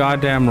for this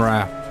goddamn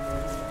raft.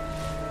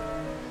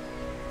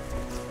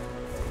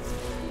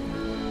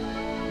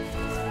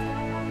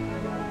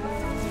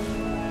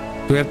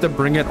 Do we have to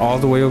bring it all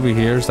the way over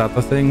here? Is that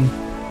the thing?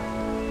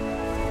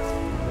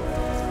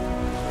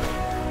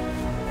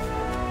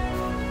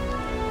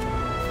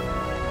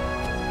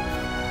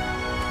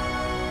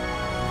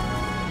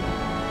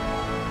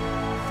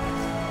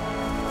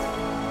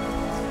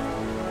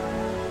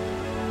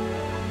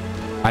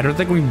 I don't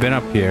think we've been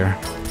up here.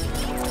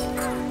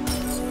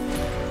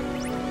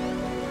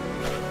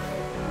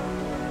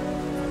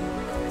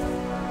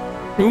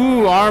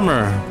 Ooh,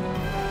 armor.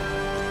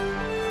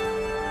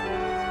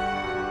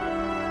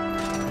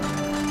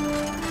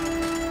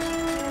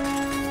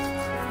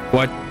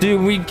 What do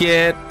we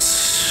get?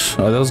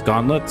 Are those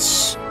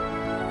gauntlets?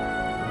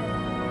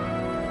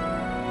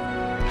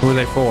 Who are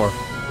they for?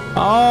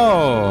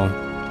 Oh.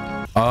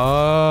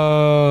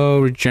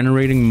 Oh,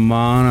 regenerating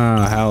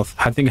mana health.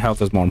 I think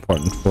health is more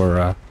important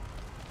for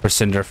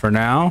Cinder for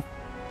now.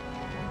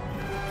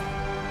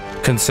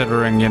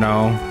 Considering, you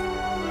know,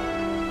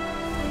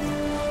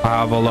 I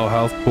have a low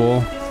health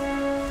pool.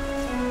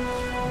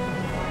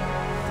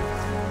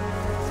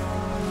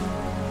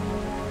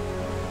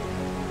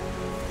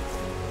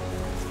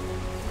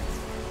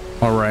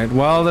 All right.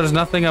 Well, there's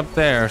nothing up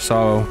there,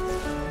 so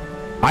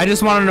I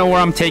just want to know where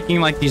I'm taking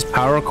like these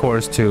power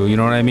cores to. You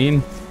know what I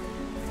mean?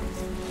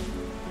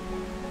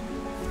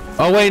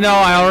 Oh wait, no,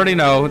 I already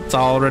know. It's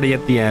already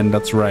at the end.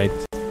 That's right.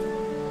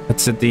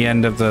 It's at the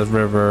end of the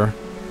river.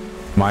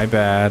 My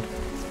bad.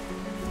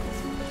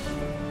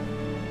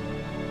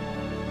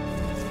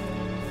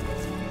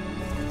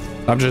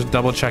 I'm just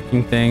double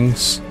checking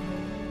things.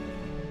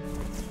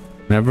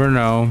 Never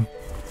know.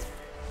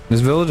 This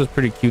village is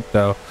pretty cute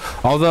though.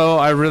 Although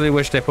I really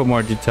wish they put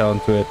more detail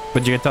into it.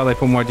 But you can tell they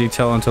put more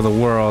detail into the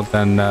world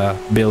than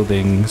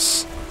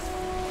buildings.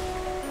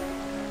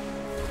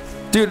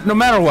 Dude, no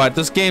matter what,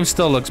 this game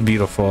still looks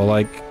beautiful.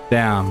 Like,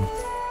 damn.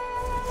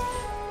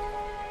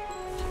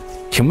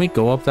 Can we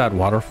go up that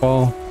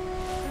waterfall?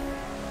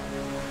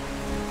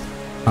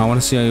 I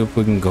want to see if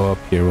we can go up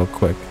here real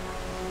quick.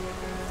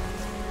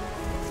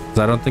 Because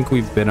I don't think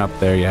we've been up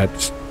there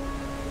yet.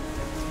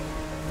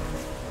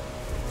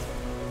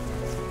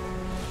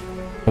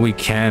 Oh, we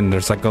can.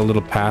 There's like a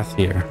little path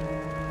here.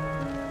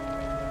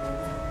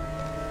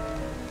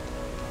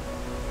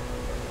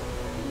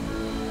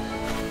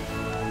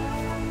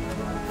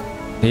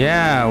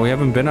 Yeah, we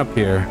haven't been up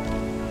here.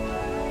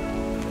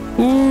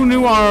 Ooh,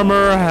 new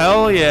armor.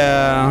 Hell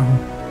yeah.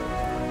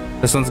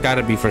 This one's got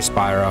to be for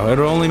Spyro.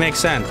 It'll only make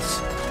sense.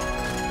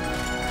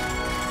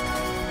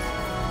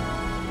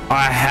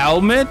 A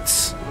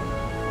helmet?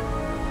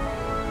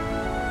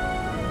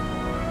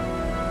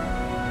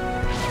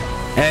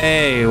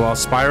 Hey, well,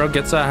 Spyro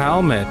gets a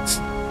helmet.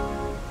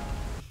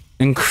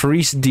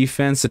 Increased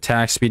defense,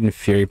 attack speed, and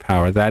fury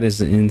power. That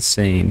is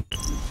insane.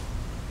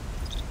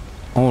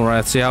 Alright,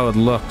 let's see how it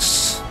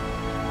looks.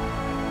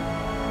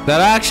 That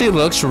actually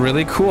looks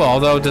really cool,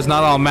 although it does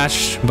not all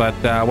match, but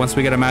once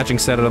we get a matching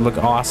set, it'll look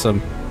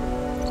awesome.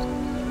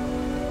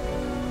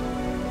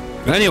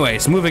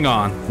 Anyways, moving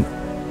on.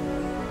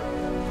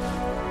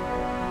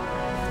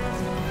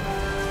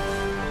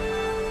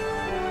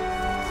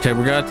 Okay,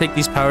 we're gonna take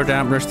these power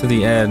dampeners to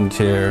the end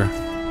here.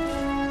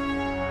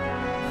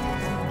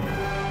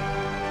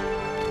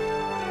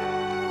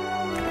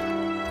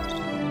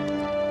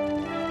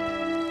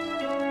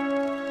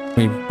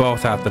 We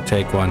both have to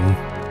take one.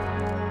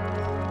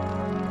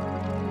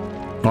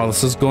 Oh,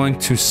 this is going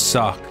to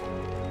suck.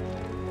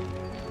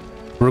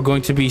 We're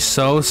going to be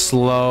so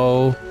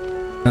slow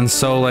and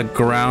so like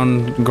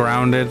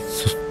grounded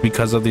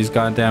because of these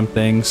goddamn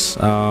things.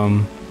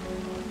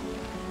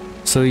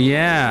 So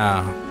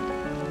yeah.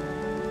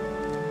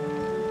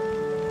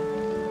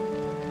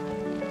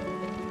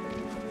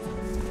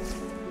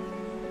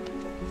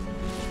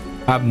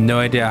 I have no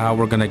idea how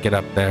we're gonna get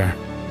up there.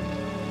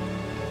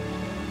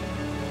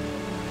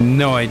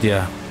 No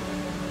idea.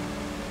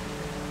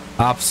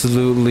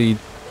 Absolutely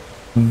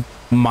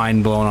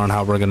mind blown on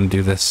how we're gonna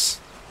do this.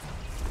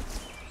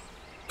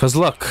 Cause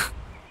look,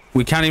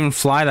 we can't even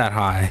fly that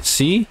high.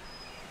 See?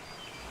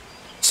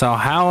 So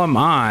how am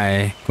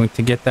I going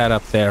to get that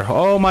up there?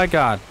 Oh my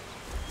god.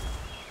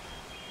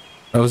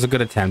 That was a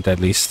good attempt at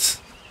least.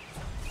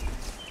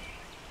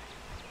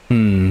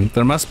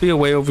 There must be a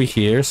way over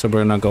here, so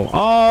we're gonna go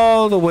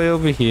all the way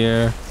over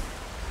here.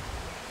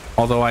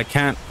 Although I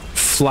can't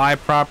fly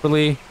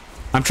properly.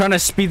 I'm trying to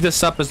speed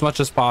this up as much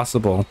as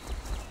possible.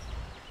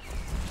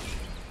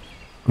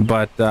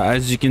 But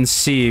as you can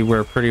see,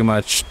 we're pretty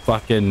much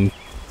fucking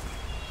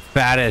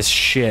fat as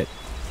shit.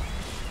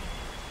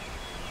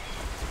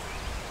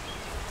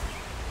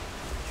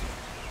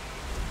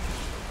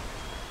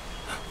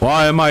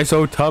 Why am I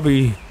so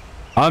tubby?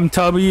 I'm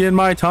tubby in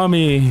my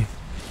tummy.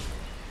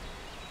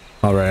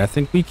 All right, I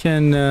think we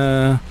can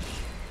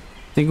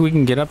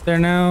get up there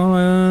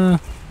now.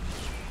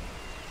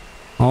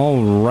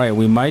 All right,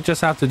 we might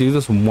just have to do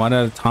this one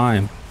at a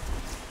time,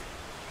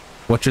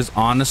 which is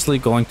honestly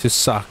going to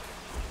suck.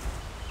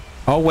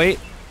 Oh, wait.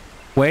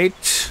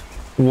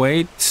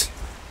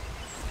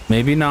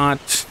 Maybe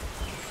not.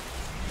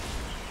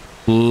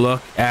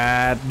 Look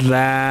at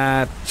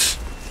that.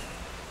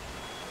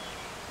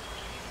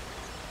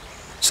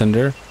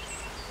 Cinder,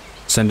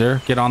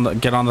 get on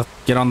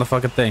the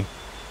fucking thing.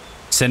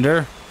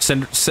 Cinder.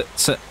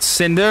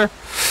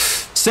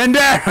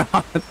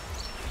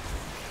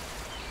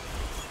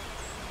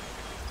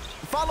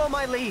 Follow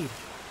my lead.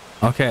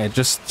 Okay,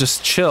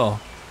 just chill.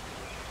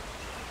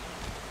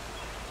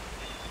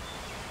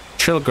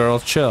 Chill, girl,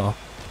 chill.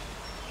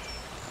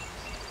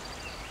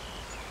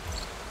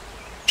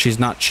 She's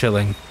not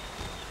chilling.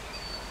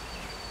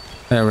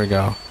 There we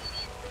go.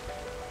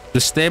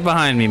 Just stay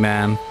behind me,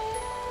 man.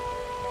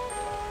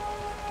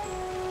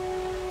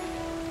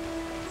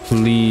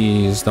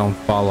 Please don't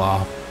fall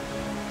off.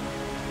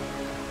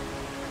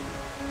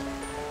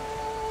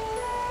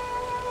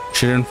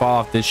 She didn't fall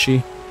off, did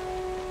she?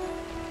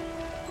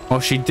 Oh,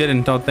 she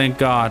didn't. Oh, thank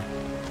God.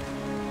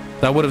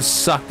 That would have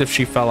sucked if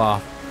she fell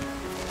off.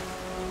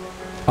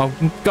 Oh,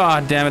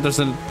 God damn it. There's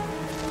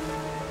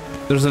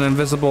an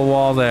invisible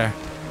wall there.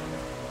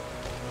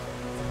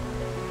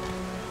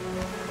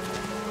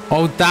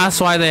 Oh, that's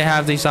why they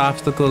have these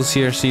obstacles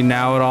here. See,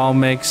 now it all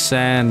makes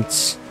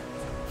sense.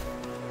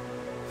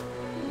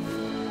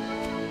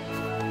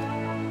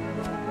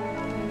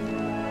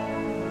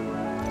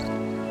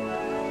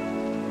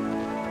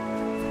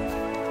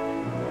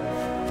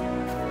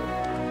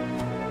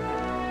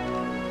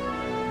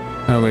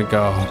 There we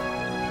go.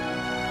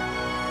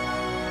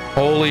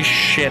 Holy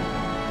shit,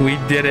 we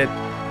did it.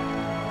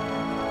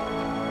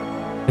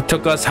 It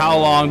took us how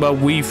long, but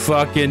we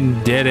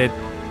fucking did it.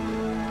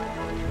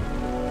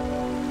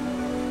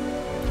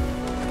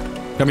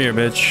 Come here,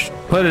 bitch.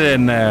 Put it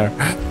in there.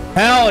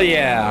 Hell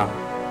yeah.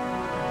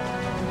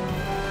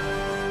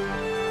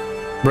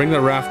 Bring the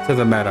raft to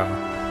the meadow.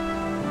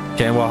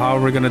 Okay, well, how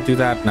are we gonna do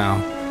that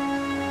now?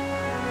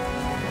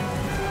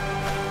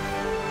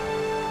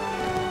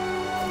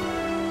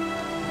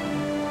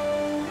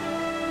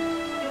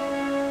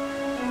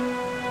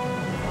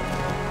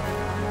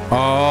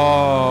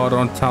 Oh,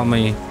 don't tell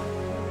me.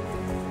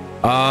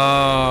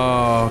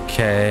 Oh,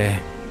 okay.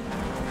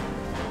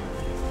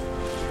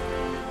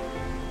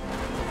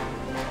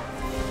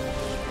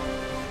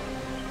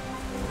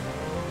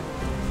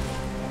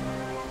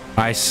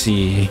 I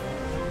see.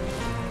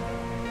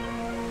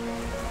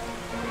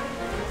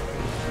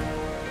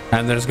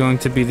 And there's going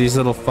to be these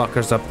little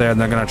fuckers up there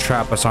and they're gonna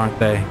trap us, aren't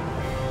they?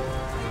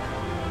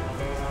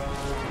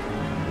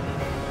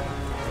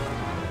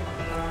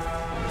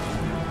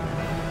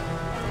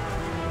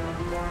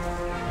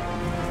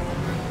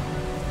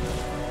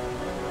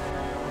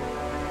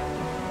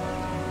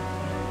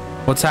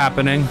 What's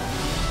happening?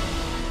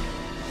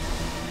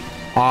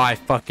 Oh, I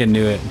fucking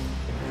knew it.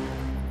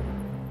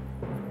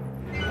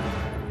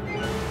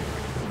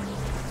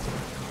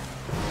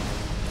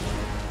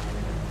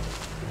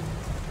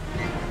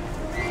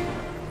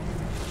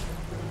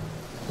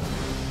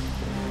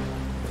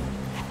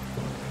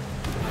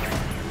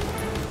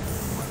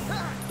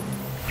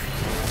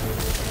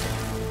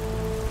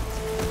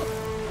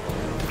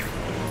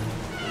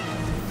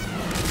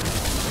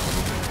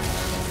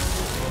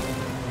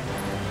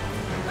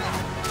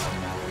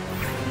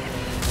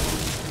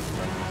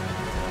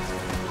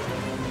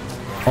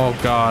 Oh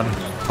god.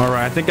 All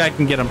right, I think I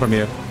can get him from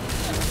you.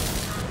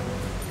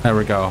 There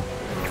we go.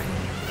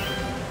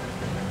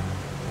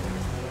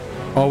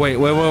 Oh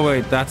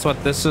wait. That's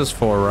what this is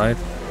for, right?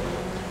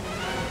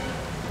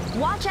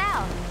 Watch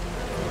out!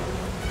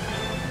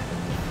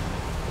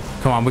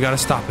 Come on, we gotta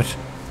stop it.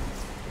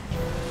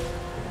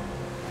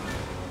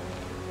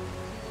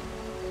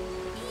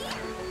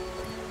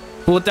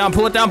 Pull it down,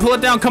 pull it down, pull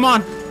it down, come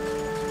on!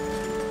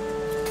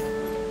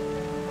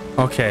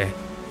 Okay.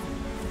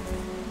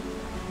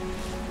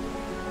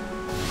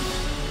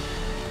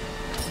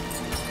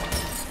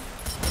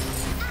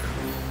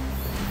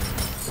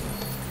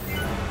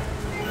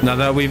 Now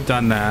that we've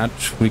done that,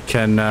 we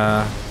can,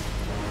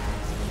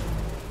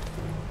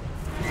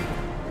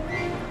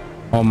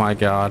 oh my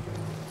god.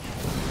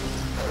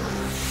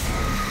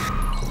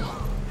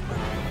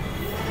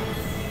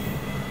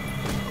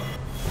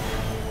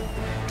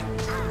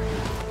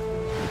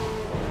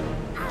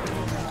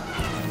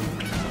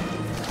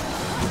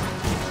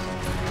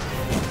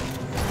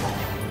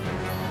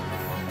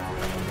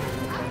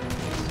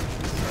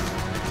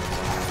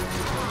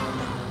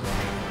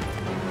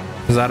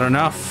 Is that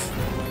enough?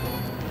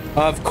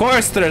 Of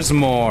course there's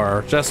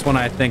more, just when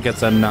I think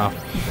it's enough.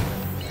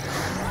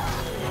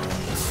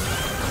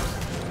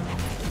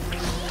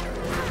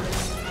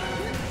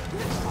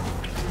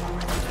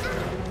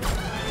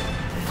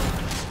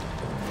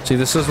 See,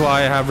 this is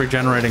why I have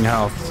regenerating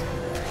health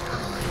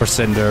for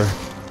Cinder.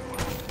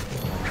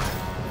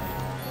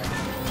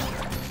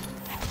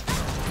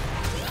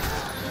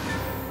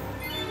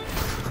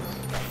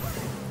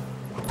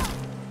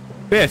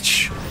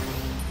 Bitch.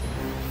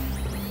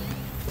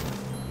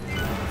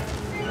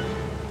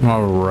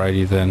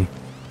 Alrighty then.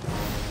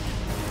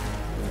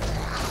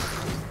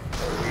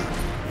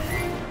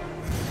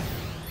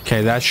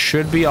 Okay, that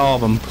should be all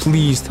of them.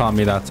 Please tell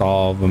me that's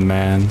all of them,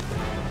 man.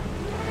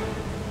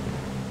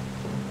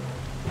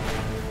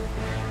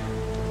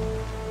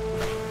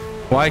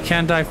 Why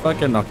can't I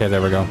fucking... Okay,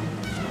 there we go.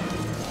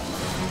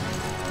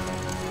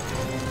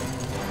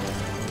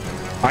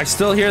 I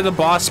still hear the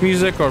boss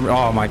music or...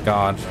 Oh my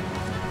god.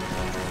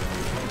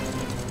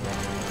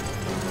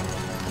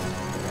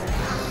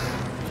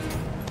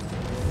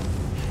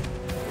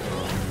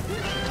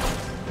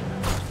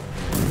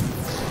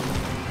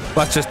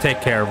 Let's just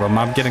take care of him.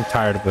 I'm getting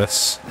tired of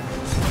this.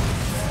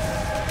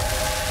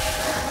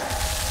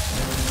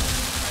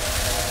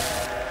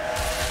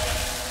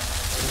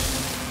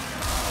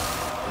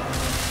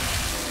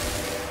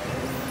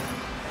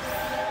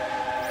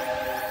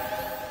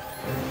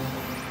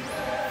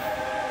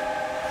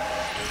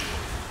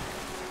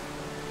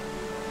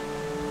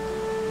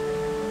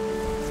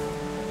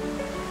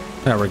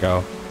 There we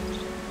go.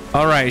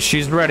 All right,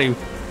 she's ready.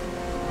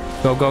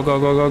 Go, go, go,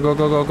 go, go, go,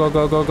 go, go, go,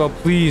 go, go, go,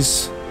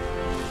 please.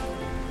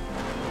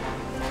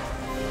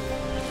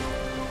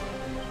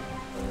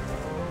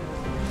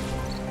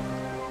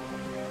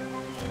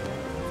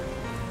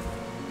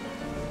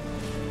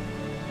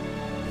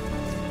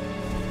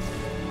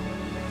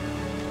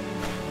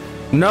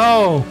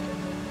 No!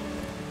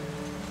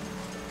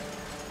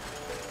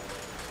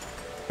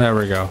 There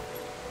we go.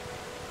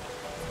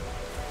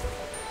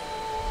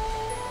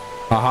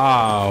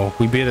 Aha,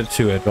 we beat it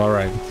to it. All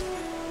right.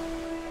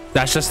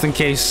 That's just in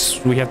case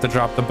we have to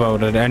drop the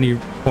boat at any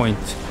point.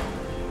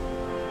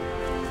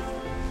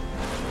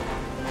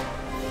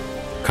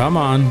 Come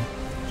on.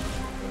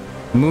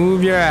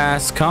 Move your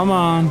ass. Come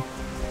on.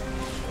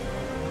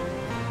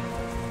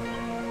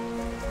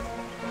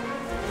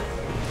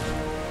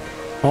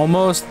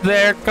 Almost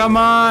there. Come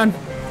on.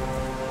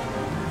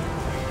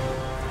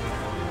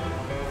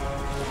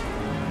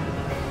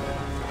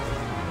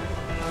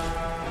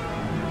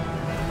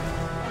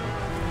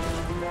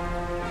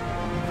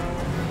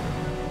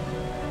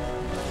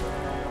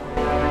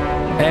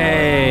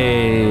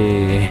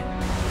 Hey.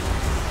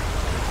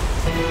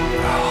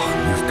 Oh,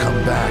 you've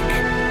come back.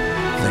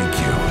 Thank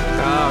you.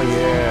 Oh,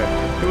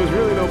 yeah. It was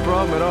really no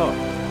problem at all.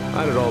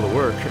 I did all the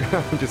work.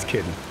 I'm just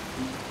kidding.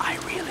 I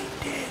really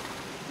did.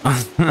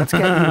 Let's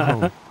get you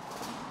home.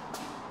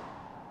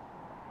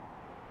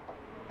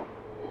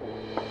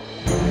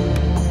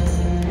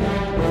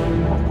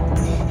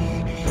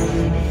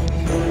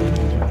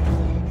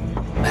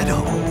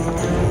 Meadow, you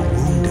were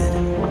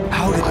wounded.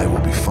 How did I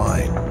will be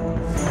fine,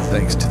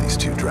 thanks to these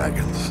two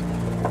dragons.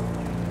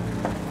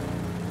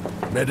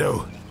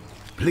 Meadow,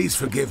 please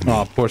forgive me.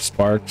 Oh, poor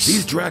Sparks.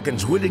 These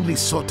dragons willingly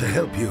sought to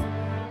help you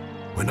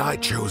when I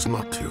chose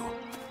not to.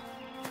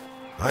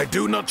 I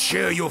do not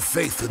share your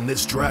faith in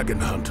this dragon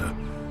hunter,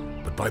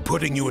 but by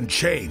putting you in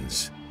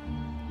chains,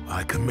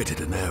 I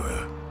committed an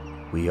error.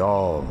 We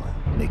all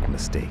make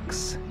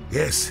mistakes.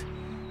 Yes,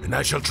 and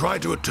I shall try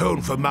to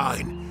atone for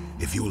mine,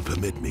 if you will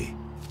permit me.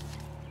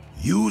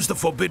 Use the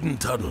Forbidden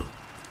Tunnel.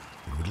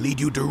 It would lead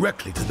you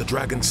directly to the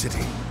Dragon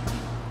City.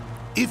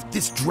 If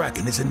this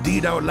dragon is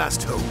indeed our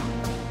last hope,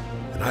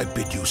 then I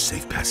bid you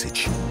safe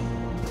passage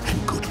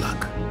and good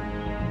luck.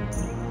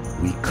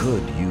 We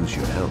could use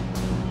your help.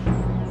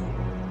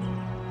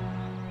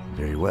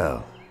 Very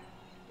well.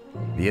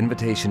 The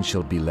invitation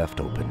shall be left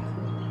open.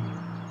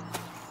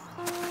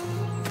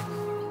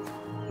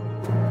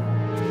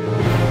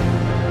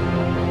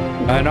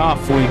 And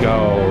off we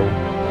go.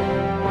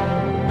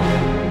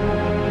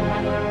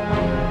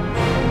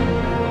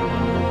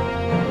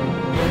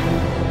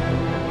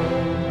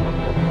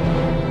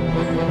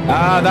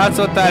 Ah, that's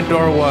what that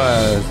door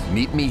was.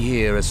 Meet me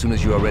here as soon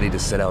as you are ready to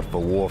set out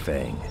for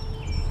Warfang.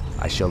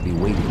 I shall be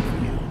waiting for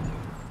you.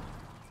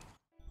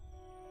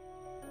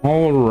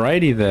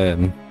 Alrighty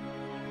then.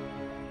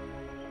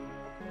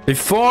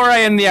 Before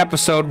I end the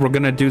episode, we're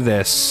gonna do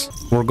this.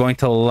 We're going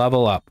to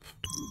level up.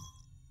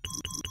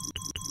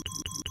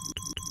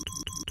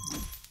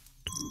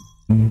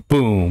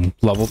 Boom.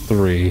 Level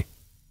 3.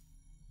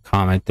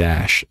 Comet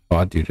Dash.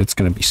 Oh, dude, it's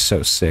gonna be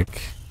so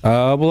sick.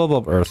 We'll level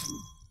up Earth.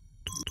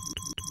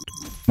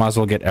 Might as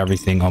well get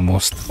everything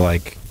almost,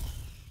 like...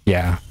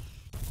 Yeah.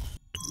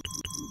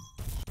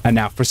 And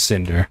now for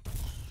Cinder.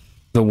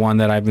 The one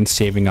that I've been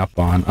saving up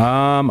on.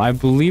 I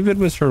believe it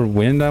was her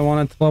wind I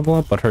wanted to level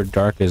up, but her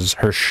dark is...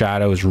 Her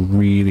shadow is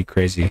really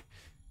crazy.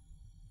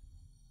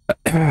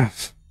 I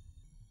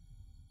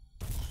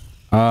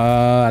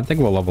think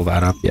we'll level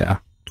that up, yeah.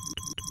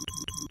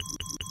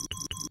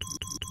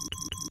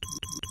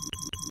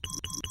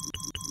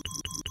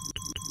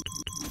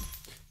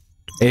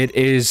 It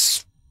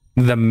is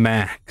the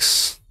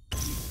max.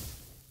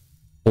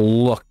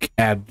 Look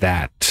at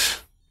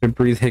that.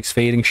 Breathe Hicks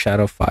Fading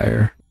Shadow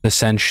Fire.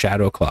 Descend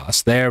Shadow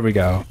Claws. There we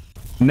go.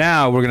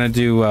 Now we're gonna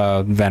do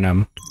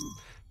Venom.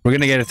 We're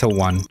gonna get it to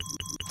 1.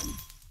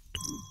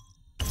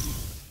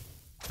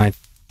 I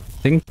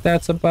think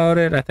that's about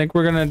it. I think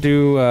we're gonna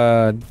do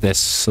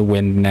this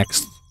wind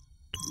next.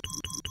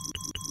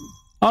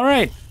 All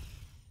right.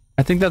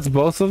 I think that's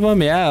both of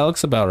them. Yeah, it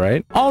looks about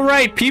right. All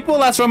right, people,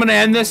 that's where I'm going to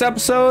end this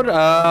episode.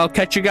 I'll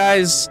catch you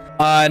guys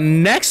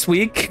next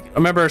week.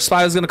 Remember,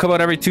 Spyro's going to come out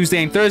every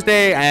Tuesday and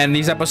Thursday, and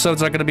these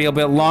episodes are going to be a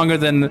bit longer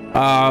than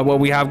what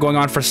we have going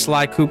on for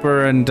Sly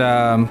Cooper and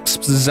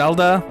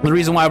Zelda. The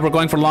reason why we're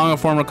going for longer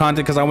form of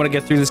content because I want to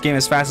get through this game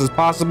as fast as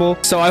possible.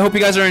 So I hope you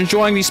guys are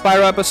enjoying these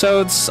Spyro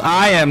episodes.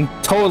 I am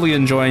totally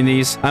enjoying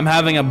these. I'm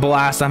having a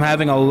blast. I'm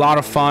having a lot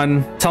of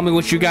fun. Tell me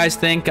what you guys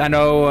think. I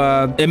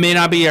know it may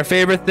not be your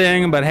favorite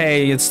thing, but hey,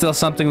 it's still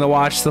something to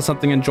watch, still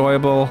something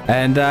enjoyable.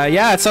 And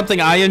yeah, it's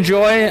something I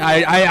enjoy.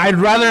 I'd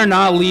rather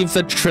not leave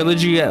the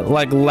trilogy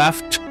like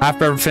left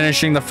after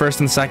finishing the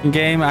first and second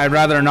game. I'd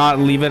rather not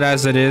leave it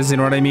as it is, you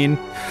know what I mean?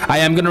 I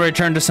am going to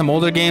return to some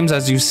older games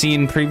as you've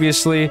seen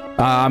previously.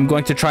 I'm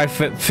going to try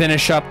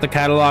finish up the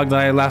catalog that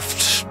I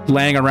left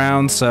laying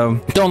around, so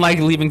don't like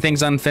leaving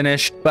things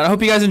unfinished. But I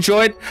hope you guys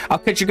enjoyed. I'll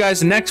catch you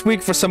guys next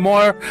week for some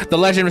more The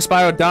Legend of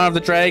Spyro Dawn of the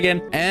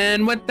Dragon.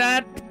 And with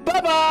that,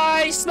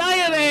 bye-bye! Smile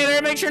you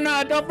later! Make sure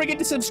don't forget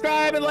to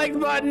subscribe and like the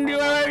button. Do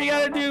whatever you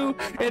gotta do.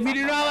 If you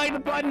do not like the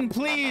button,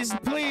 please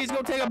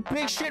go take a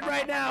big shit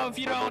right now if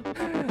you don't.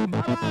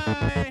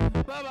 Bye-bye!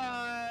 Bye-bye!